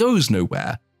so it goes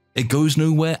nowhere. It goes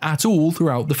nowhere at all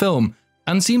throughout the film,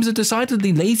 and seems a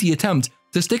decidedly lazy attempt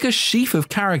to stick a sheaf of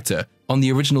character on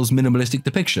the original's minimalistic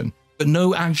depiction, but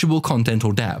no actual content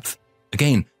or depth.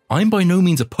 Again, I'm by no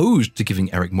means opposed to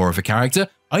giving Eric more of a character,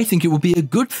 I think it would be a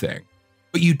good thing.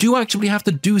 But you do actually have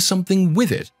to do something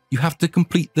with it, you have to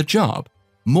complete the job.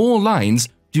 More lines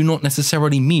do not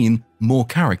necessarily mean more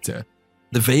character.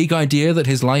 The vague idea that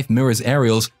his life mirrors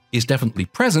Ariel's is definitely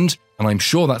present, and I'm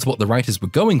sure that's what the writers were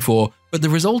going for, but the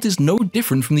result is no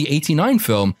different from the '89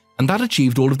 film, and that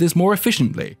achieved all of this more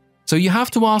efficiently. So you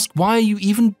have to ask, why are you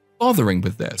even bothering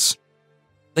with this?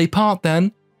 They part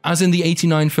then, as in the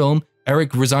 '89 film,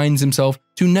 Eric resigns himself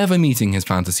to never meeting his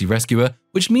fantasy rescuer,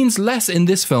 which means less in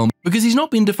this film because he's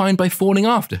not been defined by falling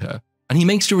after her, and he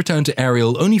makes to return to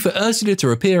Ariel only for Ursula to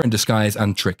appear in disguise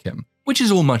and trick him, which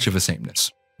is all much of a sameness.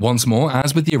 Once more,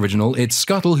 as with the original, it's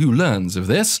Scuttle who learns of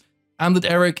this, and that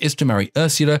Eric is to marry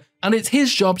Ursula, and it's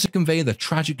his job to convey the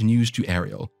tragic news to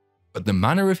Ariel. But the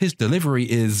manner of his delivery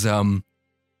is,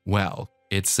 well,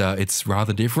 it's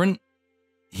rather different.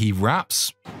 He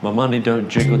raps. My money don't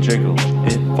jiggle jiggle,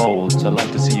 it folds. I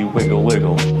like to see you wiggle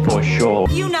wiggle, for sure.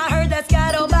 You not heard that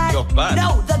Scuttle butt?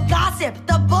 No, the gossip,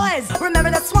 the buzz. Remember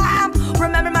the swamp?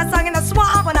 Remember my song in the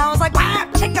swamp when I was like,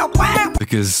 wham, chicka, wham.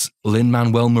 Because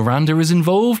Lin-Manuel Miranda is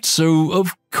involved, so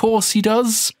of course he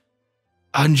does.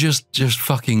 And just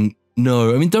fucking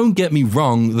no. I mean, don't get me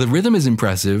wrong, the rhythm is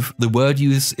impressive, the word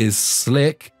use is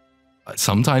slick,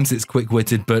 sometimes it's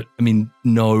quick-witted, but I mean,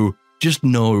 no, just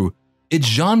no. It's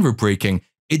genre breaking.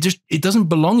 It doesn't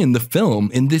belong in the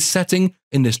film, in this setting,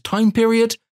 in this time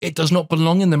period. It does not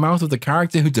belong in the mouth of the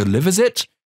character who delivers it.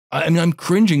 I mean, I'm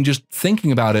cringing just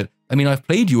thinking about it. I mean, I've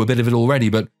played you a bit of it already,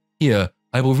 but here,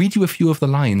 I will read you a few of the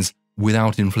lines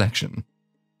without inflection.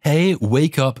 Hey,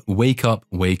 wake up, wake up,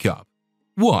 wake up.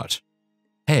 What?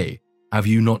 Hey, have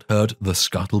you not heard the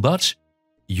scuttlebutt?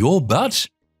 Your butt?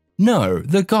 No,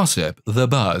 the gossip, the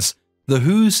buzz. The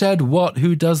who said what,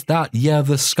 who does that, yeah,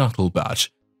 the scuttlebutt.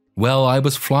 Well, I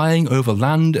was flying over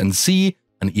land and sea,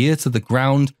 an ear to the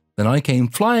ground, then I came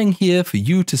flying here for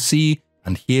you to see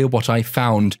and hear what I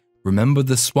found. Remember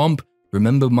the swamp?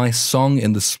 Remember my song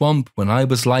in the swamp when I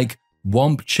was like,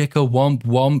 womp chicka womp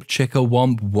womp chicka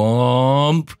womp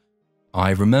womp?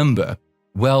 I remember.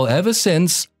 Well, ever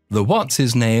since, the what's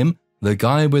his name, the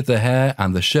guy with the hair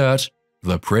and the shirt,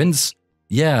 the prince?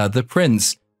 Yeah, the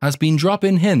prince, has been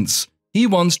dropping hints. He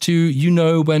wants to, you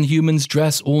know, when humans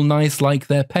dress all nice like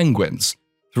they're penguins.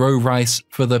 Throw rice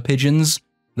for the pigeons.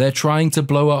 They're trying to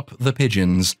blow up the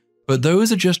pigeons. But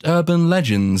those are just urban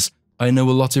legends. I know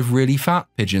a lot of really fat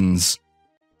pigeons.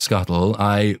 Scuttle,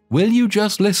 will you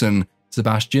just listen?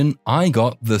 Sebastian, I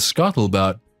got the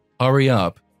scuttlebutt. Hurry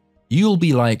up. You'll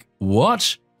be like,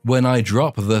 what? When I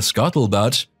drop the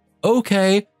scuttlebutt?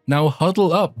 Okay, now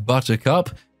huddle up,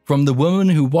 buttercup. From the woman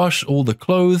who washed all the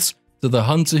clothes to the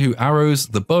hunter who arrows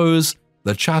the bows,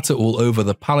 the chatter all over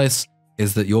the palace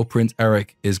is that your Prince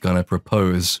Eric is gonna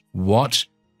propose. What?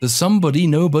 The somebody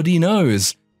nobody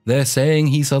knows. They're saying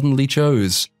he suddenly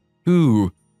chose.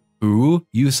 Who? Who?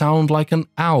 You sound like an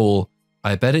owl.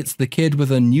 I bet it's the kid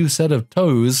with a new set of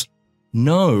toes.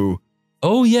 No.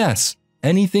 Oh yes,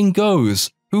 anything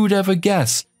goes. Who'd ever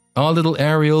guess? Our little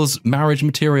Ariel's marriage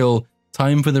material.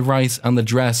 Time for the rice and the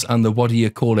dress and the what do you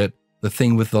call it? The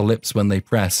thing with the lips when they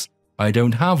press. I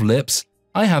don't have lips.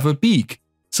 I have a beak.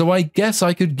 So I guess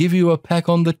I could give you a peck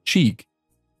on the cheek.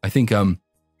 I think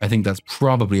that's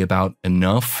probably about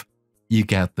enough. You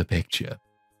get the picture.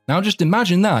 Now just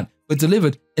imagine that, but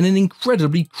delivered in an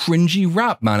incredibly cringy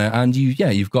rap manner, and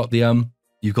you've got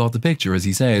the picture, as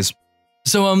he says.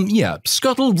 So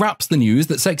Scuttle raps the news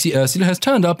that sexy Ursula has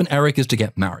turned up and Eric is to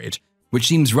get married, which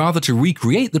seems rather to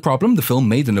recreate the problem the film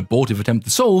made an abortive attempt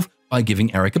to solve by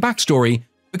giving Eric a backstory,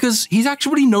 because he's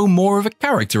actually no more of a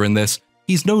character in this.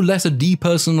 He's no less a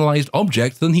depersonalized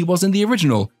object than he was in the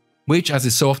original, which, as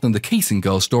is so often the case in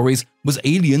girl stories, was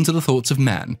alien to the thoughts of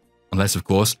men, unless, of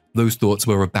course, those thoughts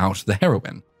were about the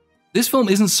heroine. This film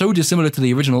isn't so dissimilar to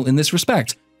the original in this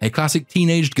respect, a classic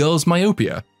teenage girl's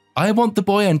myopia. I want the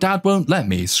boy and dad won't let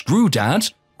me. Screw dad.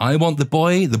 I want the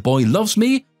boy loves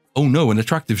me. Oh no, an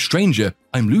attractive stranger.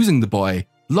 I'm losing the boy.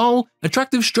 Lol,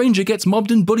 attractive stranger gets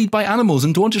mobbed and bullied by animals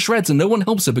and torn to shreds and no one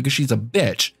helps her because she's a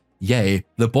bitch. Yay,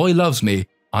 the boy loves me.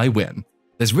 I win.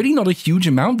 There's really not a huge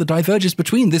amount that diverges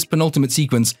between this penultimate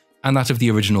sequence and that of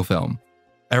the original film.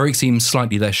 Eric seems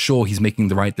slightly less sure he's making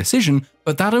the right decision,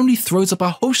 but that only throws up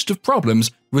a host of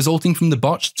problems resulting from the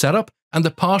botched setup and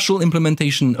the partial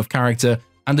implementation of character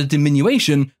and a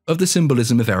diminution of the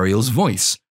symbolism of Ariel's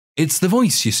voice. It's the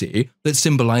voice, you see, that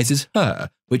symbolizes her,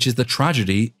 which is the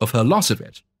tragedy of her loss of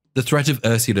it, the threat of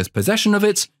Ursula's possession of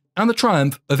it, and the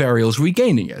triumph of Ariel's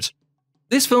regaining it.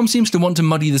 This film seems to want to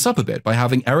muddy this up a bit by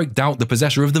having Eric doubt the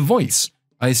possessor of the voice,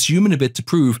 I assume in a bit to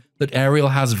prove that Ariel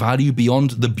has value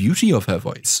beyond the beauty of her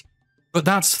voice. But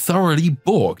that's thoroughly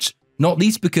balked, not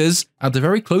least because, at the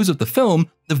very close of the film,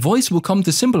 the voice will come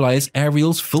to symbolize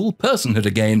Ariel's full personhood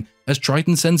again, as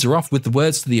Triton sends her off with the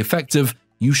words to the effect of,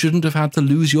 "You shouldn't have had to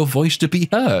lose your voice to be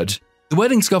heard." The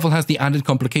wedding scuffle has the added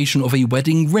complication of a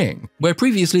wedding ring, where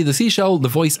previously the seashell, the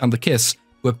voice, and the kiss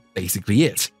were basically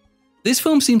it. This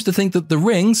film seems to think that the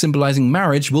ring, symbolizing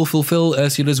marriage, will fulfill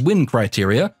Ursula's win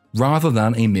criteria, rather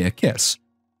than a mere kiss.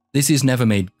 This is never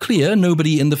made clear,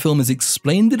 nobody in the film has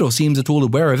explained it or seems at all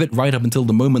aware of it right up until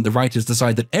the moment the writers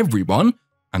decide that everyone,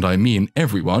 and I mean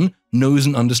everyone, knows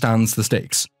and understands the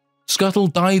stakes. Scuttle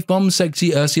dive bombs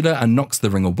sexy Ursula and knocks the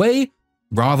ring away,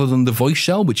 rather than the voice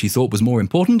shell, which he thought was more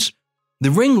important. The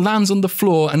ring lands on the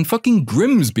floor and fucking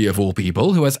Grimsby, of all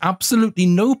people, who has absolutely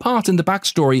no part in the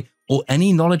backstory or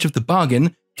any knowledge of the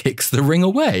bargain, kicks the ring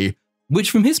away,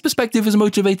 which from his perspective is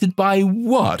motivated by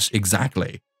what,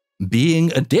 exactly?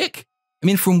 Being a dick? I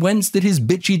mean, from whence did his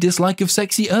bitchy dislike of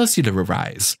sexy Ursula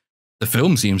arise? The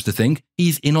film seems to think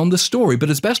he's in on the story, but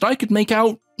as best I could make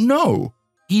out, no,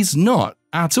 he's not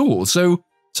at all. So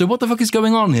what the fuck is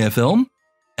going on here, film?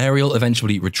 Ariel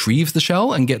eventually retrieves the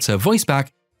shell and gets her voice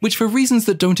back, which for reasons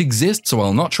that don't exist, so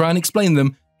I'll not try and explain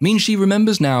them, means she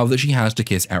remembers now that she has to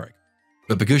kiss Eric.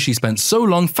 But because she spent so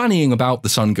long fannying about the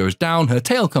sun goes down, her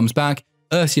tail comes back,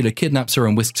 Ursula kidnaps her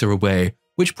and whisks her away,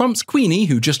 which prompts Queenie,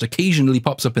 who just occasionally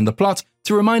pops up in the plot,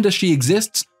 to remind us she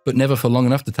exists, but never for long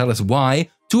enough to tell us why,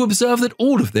 to observe that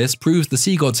all of this proves the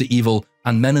sea gods are evil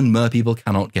and men and merpeople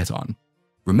cannot get on.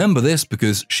 Remember this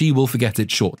because she will forget it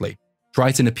shortly.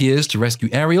 Triton appears to rescue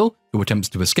Ariel, who attempts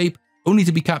to escape, only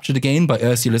to be captured again by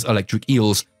Ursula's electric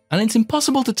eels, and it's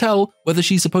impossible to tell whether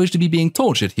she's supposed to be being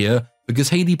tortured here because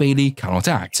Baile cannot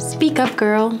act. Speak up,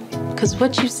 girl, because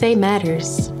what you say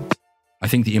matters. I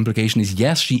think the implication is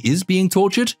yes, she is being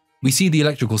tortured. We see the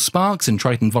electrical sparks and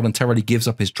Triton voluntarily gives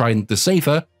up his trident to save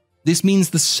her. This means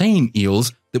the same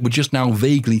eels that were just now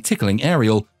vaguely tickling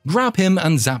Ariel grab him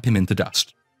and zap him into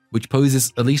dust, which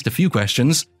poses at least a few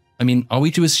questions. I mean, are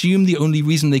we to assume the only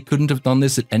reason they couldn't have done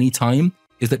this at any time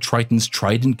is that Triton's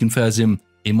trident confers him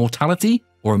immortality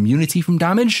or immunity from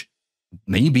damage?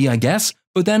 Maybe, I guess,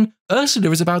 but then Ursula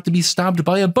is about to be stabbed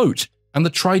by a boat, and the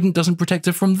trident doesn't protect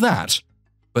her from that.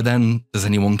 But then, does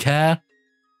anyone care?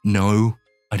 No,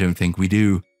 I don't think we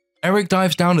do. Eric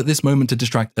dives down at this moment to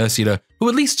distract Ursula, who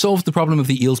at least solves the problem of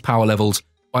the eel's power levels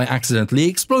by accidentally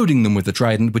exploding them with the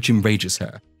trident, which enrages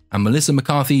her, and Melissa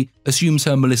McCarthy assumes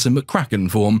her Melissa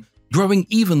McCracken form, growing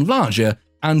even larger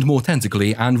and more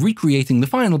tentacly and recreating the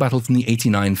final battle from the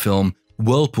 '89 film,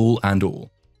 Whirlpool and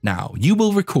all. Now, you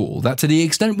will recall that to the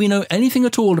extent we know anything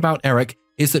at all about Eric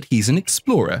is that he's an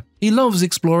explorer. He loves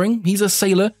exploring, he's a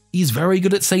sailor, he's very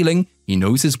good at sailing, he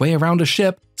knows his way around a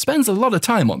ship, spends a lot of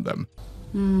time on them.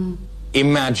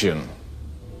 Imagine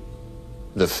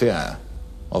the fear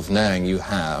of knowing you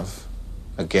have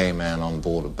a gay man on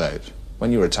board a boat.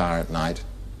 When you retire at night,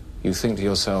 you think to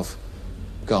yourself,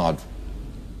 God,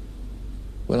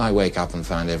 will I wake up and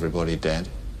find everybody dead?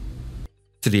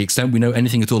 To the extent we know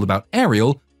anything at all about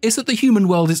Ariel, it's that the human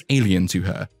world is alien to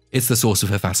her. It's the source of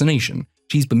her fascination.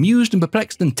 She's bemused and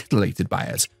perplexed and titillated by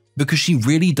it, because she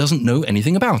really doesn't know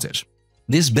anything about it.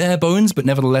 This bare bones but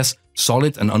nevertheless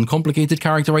solid and uncomplicated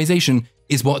characterization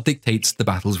is what dictates the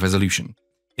battle's resolution.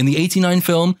 In the '89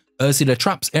 film, Ursula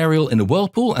traps Ariel in a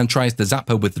whirlpool and tries to zap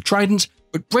her with the trident,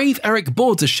 but brave Eric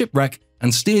boards a shipwreck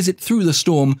and steers it through the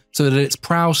storm so that its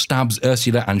prow stabs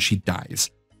Ursula and she dies.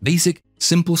 Basic,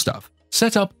 simple stuff.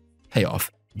 Setup,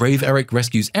 payoff. Brave Eric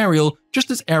rescues Ariel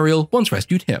just as Ariel once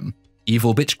rescued him.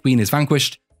 Evil bitch queen is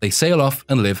vanquished, they sail off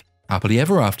and live happily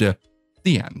ever after.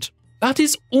 The end. That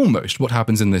is almost what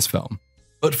happens in this film.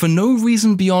 But for no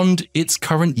reason beyond its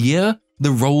current year,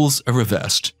 the roles are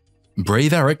reversed.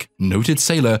 Brave Eric, noted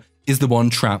sailor, is the one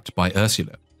trapped by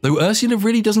Ursula, though Ursula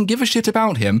really doesn't give a shit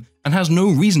about him and has no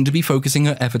reason to be focusing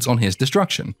her efforts on his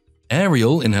destruction.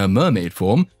 Ariel, in her mermaid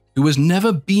form, who has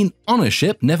never been on a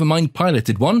ship, never mind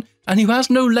piloted one, and who has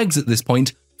no legs at this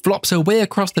point, flops her way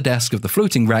across the desk of the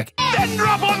floating wreck, Then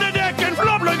drop on the deck and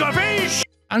flop like a fish!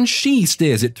 And she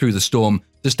steers it through the storm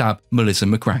to stab Melissa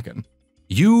McCracken.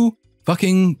 You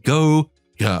fucking go,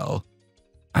 girl.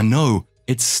 And no,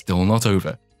 it's still not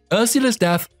over. Ursula's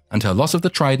death and her loss of the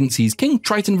trident sees King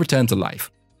Triton return to life.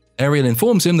 Ariel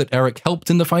informs him that Eric helped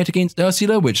in the fight against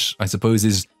Ursula, which I suppose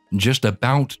is just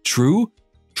about true.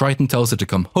 Triton tells her to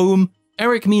come home.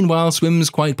 Eric, meanwhile, swims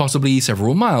quite possibly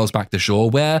several miles back to shore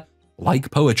where,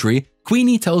 like poetry,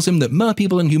 Queenie tells him that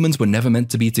merpeople and humans were never meant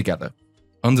to be together.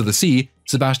 Under the sea,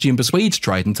 Sebastian persuades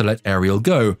Triton to let Ariel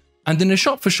go, and in a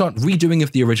shot-for-shot redoing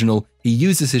of the original, he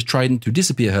uses his trident to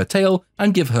disappear her tail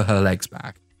and give her her legs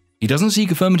back. He doesn't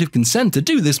seek affirmative consent to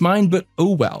do this, mind, but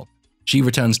oh well. She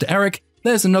returns to Eric,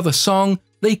 there's another song,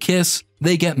 they kiss,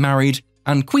 they get married,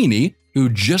 and Queenie, who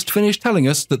just finished telling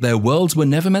us that their worlds were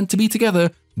never meant to be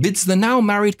together, bids the now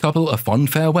married couple a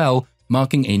fond farewell,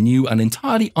 marking a new and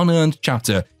entirely unearned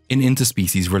chapter in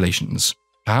interspecies relations.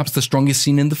 Perhaps the strongest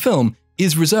scene in the film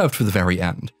is reserved for the very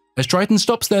end, as Triton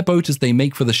stops their boat as they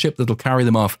make for the ship that'll carry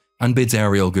them off and bids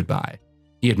Ariel goodbye.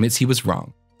 He admits he was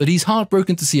wrong, that he's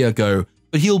heartbroken to see her go,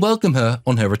 but he'll welcome her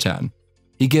on her return.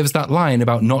 He gives that line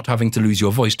about not having to lose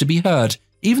your voice to be heard,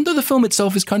 even though the film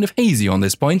itself is kind of hazy on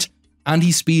this point, and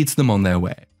he speeds them on their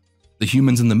way. The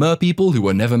humans and the merpeople who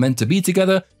were never meant to be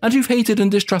together and who've hated and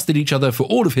distrusted each other for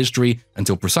all of history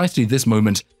until precisely this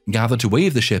moment gather to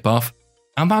wave the ship off,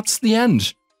 and that's the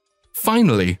end.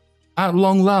 Finally, at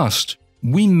long last,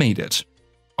 we made it.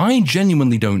 I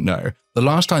genuinely don't know the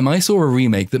last time I saw a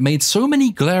remake that made so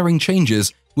many glaring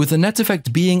changes with the net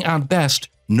effect being at best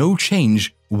no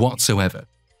change whatsoever.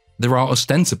 There are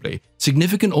ostensibly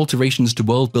significant alterations to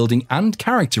world building and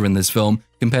character in this film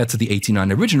compared to the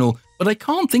 '89 original, but I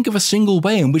can't think of a single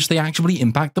way in which they actually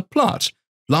impact the plot,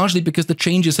 largely because the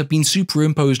changes have been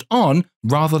superimposed on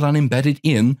rather than embedded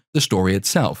in the story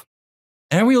itself.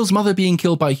 Ariel's mother being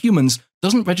killed by humans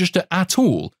doesn't register at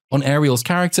all on Ariel's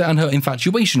character and her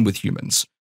infatuation with humans.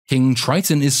 King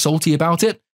Triton is salty about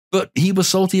it, but he was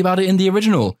salty about it in the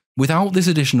original, without this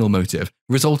additional motive,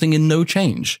 resulting in no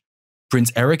change.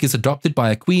 Prince Eric is adopted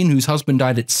by a queen whose husband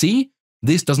died at sea.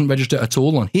 This doesn't register at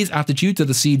all on his attitude to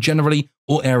the sea generally,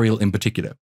 or Ariel in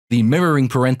particular. The mirroring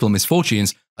parental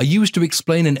misfortunes are used to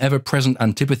explain an ever-present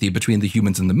antipathy between the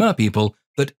humans and the merpeople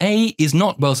that A, is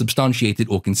not well substantiated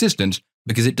or consistent,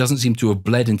 because it doesn't seem to have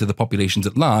bled into the populations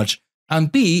at large,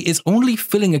 and B, is only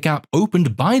filling a gap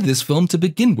opened by this film to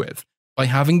begin with, by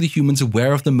having the humans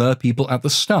aware of the merpeople at the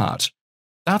start.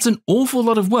 That's an awful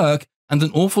lot of work, and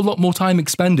an awful lot more time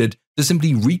expended to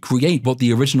simply recreate what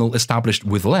the original established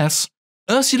with less.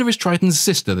 Ursula is Triton's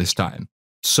sister this time.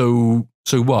 So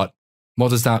what? What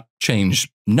does that change?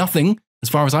 Nothing, as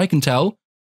far as I can tell.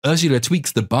 Ursula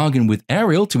tweaks the bargain with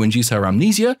Ariel to induce her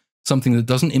amnesia, something that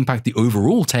doesn't impact the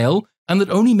overall tale, and that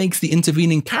only makes the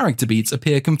intervening character beats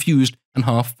appear confused and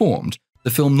half-formed,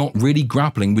 the film not really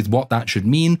grappling with what that should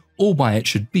mean or why it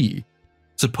should be.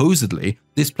 Supposedly,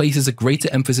 this places a greater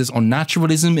emphasis on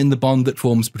naturalism in the bond that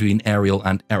forms between Ariel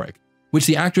and Eric, which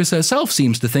the actress herself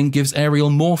seems to think gives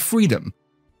Ariel more freedom.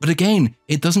 But again,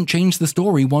 it doesn't change the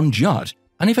story one jot,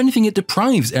 and if anything it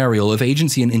deprives Ariel of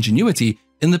agency and ingenuity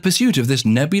in the pursuit of this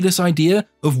nebulous idea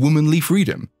of womanly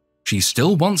freedom. She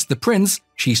still wants the prince,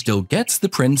 she still gets the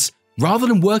prince. Rather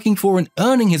than working for and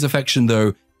earning his affection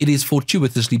though, it is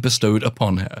fortuitously bestowed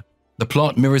upon her. The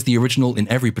plot mirrors the original in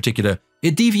every particular,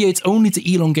 it deviates only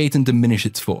to elongate and diminish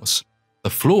its force. The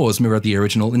flaws mirror the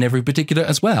original in every particular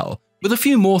as well, with a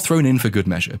few more thrown in for good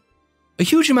measure. A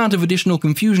huge amount of additional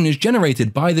confusion is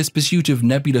generated by this pursuit of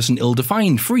nebulous and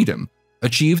ill-defined freedom,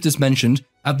 achieved as mentioned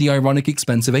at the ironic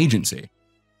expense of agency.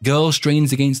 Girl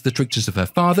strains against the strictures of her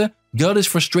father, girl is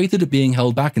frustrated at being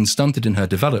held back and stunted in her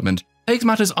development, takes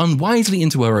matters unwisely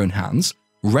into her own hands,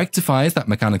 rectifies that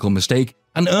mechanical mistake,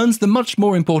 and earns the much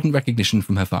more important recognition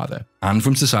from her father, and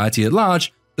from society at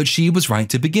large, that she was right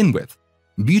to begin with.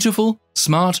 Beautiful,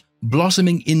 smart,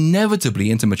 blossoming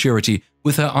inevitably into maturity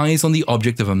with her eyes on the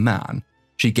object of a man.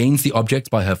 She gains the object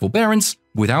by her forbearance,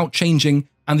 without changing,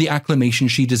 and the acclamation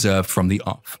she deserved from the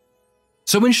off.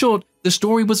 So in short, the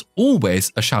story was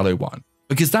always a shallow one,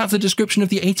 because that's a description of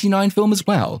the '89 film as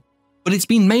well, but it's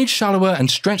been made shallower and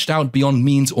stretched out beyond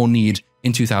means or need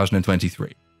in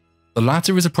 2023. The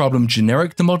latter is a problem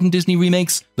generic to modern Disney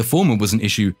remakes, the former was an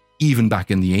issue even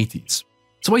back in the 80s.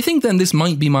 So I think then this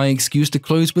might be my excuse to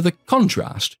close with a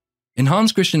contrast. In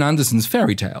Hans Christian Andersen's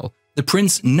fairy tale, the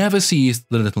prince never sees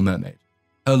the Little Mermaid.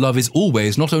 Her love is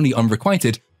always not only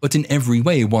unrequited, but in every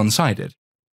way one-sided.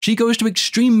 She goes to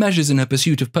extreme measures in her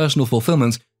pursuit of personal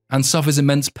fulfillment and suffers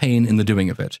immense pain in the doing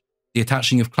of it. The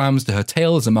attaching of clams to her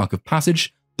tail is a mark of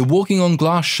passage, the walking on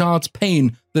glass shards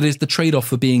pain that is the trade-off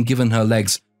for being given her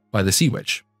legs by the sea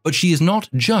witch. But she is not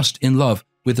just in love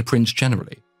with the prince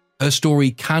generally. Her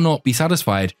story cannot be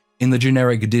satisfied in the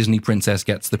generic Disney princess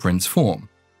gets the prince form,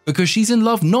 because she's in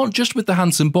love not just with the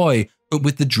handsome boy, but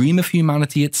with the dream of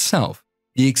humanity itself,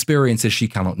 the experiences she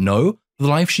cannot know, the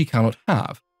life she cannot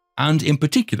have, and in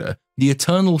particular, the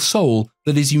eternal soul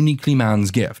that is uniquely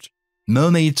man's gift.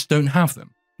 Mermaids don't have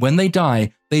them. When they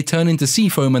die, they turn into sea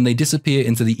foam and they disappear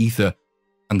into the ether,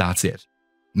 and that's it.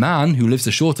 Man, who lives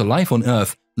a shorter life on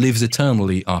Earth, lives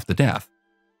eternally after death.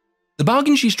 The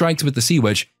bargain she strikes with the sea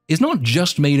witch is not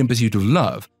just made in pursuit of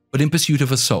love, but in pursuit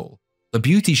of a soul. The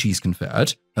beauty she's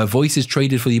conferred, her voice is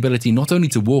traded for the ability not only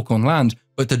to walk on land,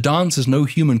 but to dance as no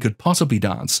human could possibly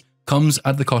dance, comes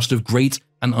at the cost of great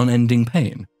and unending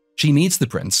pain. She meets the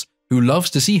prince, who loves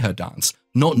to see her dance,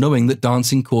 not knowing that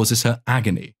dancing causes her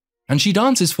agony. And she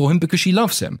dances for him because she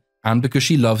loves him, and because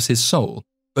she loves his soul.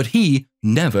 But he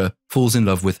never falls in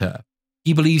love with her.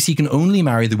 He believes he can only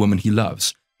marry the woman he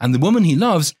loves, and the woman he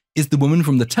loves is the woman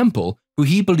from the temple who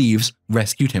he believes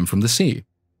rescued him from the sea.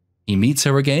 He meets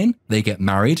her again, they get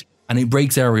married, and it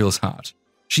breaks Ariel's heart.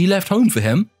 She left home for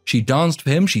him, she danced for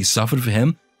him, she suffered for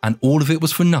him, and all of it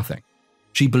was for nothing.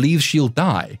 She believes she'll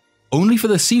die, only for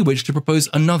the sea witch to propose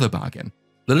another bargain.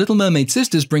 The Little Mermaid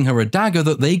sisters bring her a dagger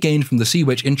that they gained from the sea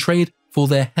witch in trade for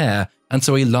their hair, and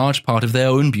so a large part of their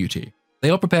own beauty. They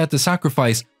are prepared to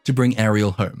sacrifice to bring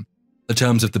Ariel home. The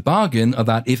terms of the bargain are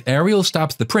that if Ariel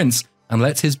stabs the prince and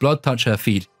lets his blood touch her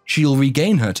feet, she'll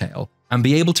regain her tail and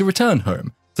be able to return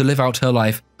home to live out her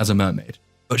life as a mermaid.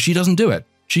 But she doesn't do it.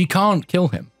 She can't kill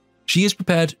him. She is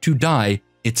prepared to die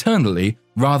eternally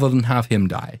rather than have him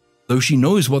die, though she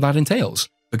knows what that entails,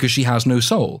 because she has no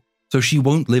soul, so she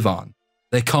won't live on.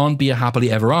 There can't be a happily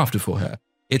ever after for her.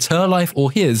 It's her life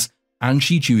or his, and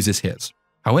she chooses his.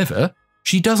 However,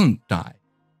 she doesn't die.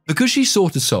 Because she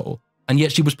sought a soul, and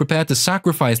yet she was prepared to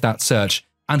sacrifice that search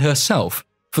and herself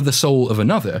for the soul of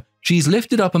another, she's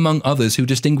lifted up among others who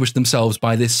distinguish themselves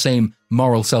by this same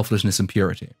moral selflessness and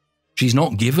purity. She's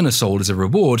not given a soul as a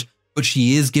reward, but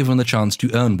she is given the chance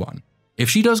to earn one. If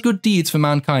she does good deeds for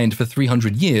mankind for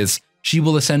 300 years, she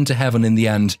will ascend to heaven in the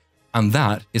end, and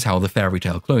that is how the fairy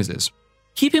tale closes.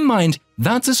 Keep in mind,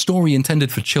 that's a story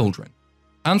intended for children.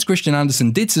 Hans Christian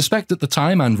Andersen did suspect at the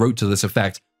time, and wrote to this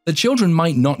effect, that children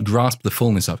might not grasp the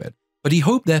fullness of it, but he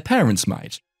hoped their parents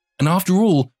might. And after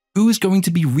all, who is going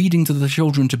to be reading to the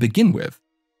children to begin with?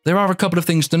 There are a couple of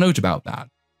things to note about that.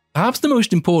 Perhaps the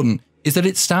most important is that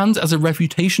it stands as a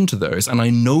refutation to those, and I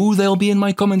know they'll be in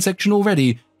my comment section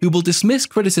already, who will dismiss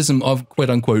criticism of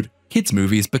quote-unquote kids'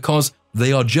 movies because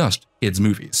they are just kids'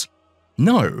 movies.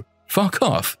 No, fuck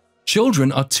off.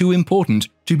 Children are too important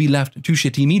to be left to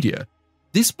shitty media.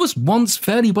 This was once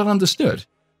fairly well understood.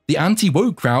 The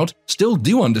anti-woke crowd still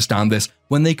do understand this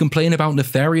when they complain about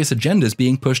nefarious agendas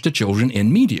being pushed to children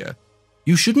in media.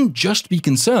 You shouldn't just be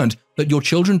concerned that your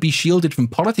children be shielded from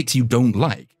politics you don't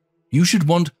like. You should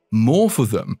want more for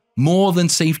them, more than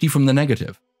safety from the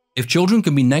negative. If children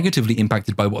can be negatively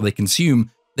impacted by what they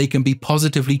consume, they can be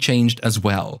positively changed as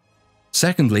well.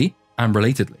 Secondly, and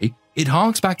relatedly, it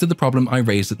harks back to the problem I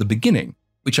raised at the beginning,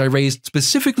 which I raised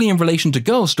specifically in relation to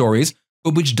girl stories,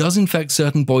 but which does infect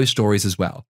certain boy stories as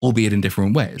well, albeit in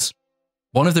different ways.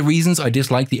 One of the reasons I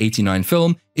dislike the '89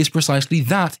 film is precisely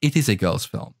that it is a girls'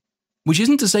 film. Which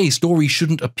isn't to say stories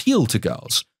shouldn't appeal to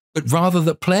girls, but rather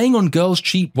that playing on girls'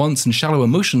 cheap wants and shallow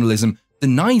emotionalism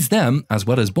denies them, as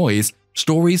well as boys,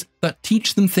 stories that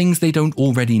teach them things they don't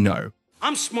already know.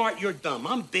 I'm smart, you're dumb.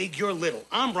 I'm big, you're little.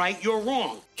 I'm right, you're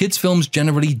wrong. Kids' films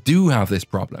generally do have this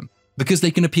problem, because they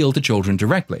can appeal to children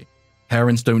directly.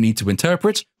 Parents don't need to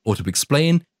interpret or to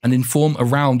explain and inform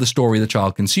around the story the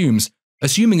child consumes,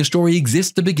 assuming a story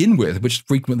exists to begin with, which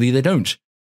frequently they don't.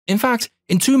 In fact,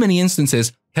 in too many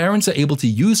instances, parents are able to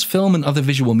use film and other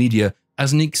visual media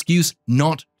as an excuse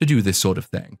not to do this sort of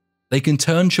thing. They can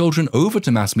turn children over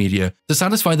to mass media to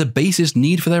satisfy the basest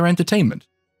need for their entertainment.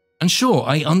 And sure,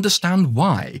 I understand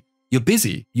why. You're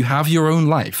busy, you have your own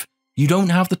life, you don't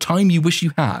have the time you wish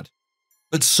you had.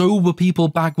 But so were people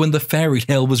back when the fairy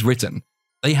tale was written.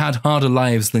 They had harder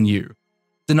lives than you.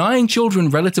 Denying children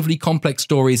relatively complex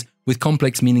stories with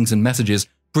complex meanings and messages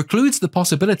precludes the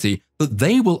possibility that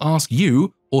they will ask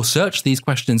you or search these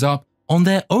questions up on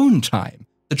their own time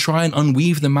to try and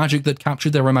unweave the magic that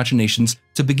captured their imaginations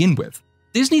to begin with.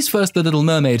 Disney's first The Little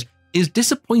Mermaid is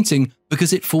disappointing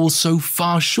because it falls so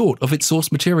far short of its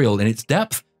source material in its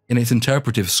depth, in its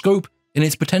interpretive scope, in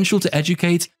its potential to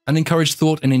educate and encourage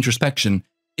thought and introspection,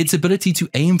 its ability to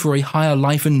aim for a higher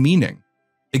life and meaning.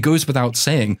 It goes without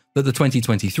saying that the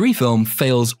 2023 film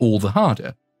fails all the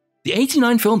harder. The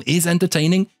 89 film is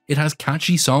entertaining, it has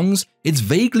catchy songs, it's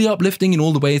vaguely uplifting in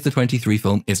all the ways the 23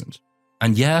 film isn't.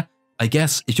 And yeah, I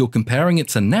guess if you're comparing it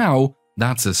to now,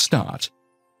 that's a start.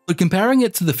 But comparing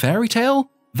it to the fairy tale,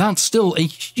 that's still a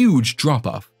huge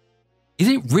drop-off. Is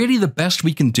it really the best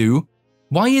we can do?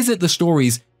 Why is it the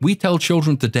stories we tell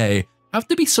children today have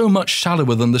to be so much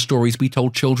shallower than the stories we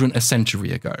told children a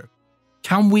century ago?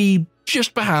 Can we,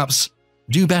 just perhaps,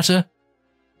 do better?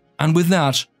 And with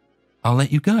that, I'll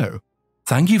let you go.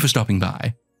 Thank you for stopping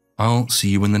by. I'll see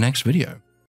you in the next video.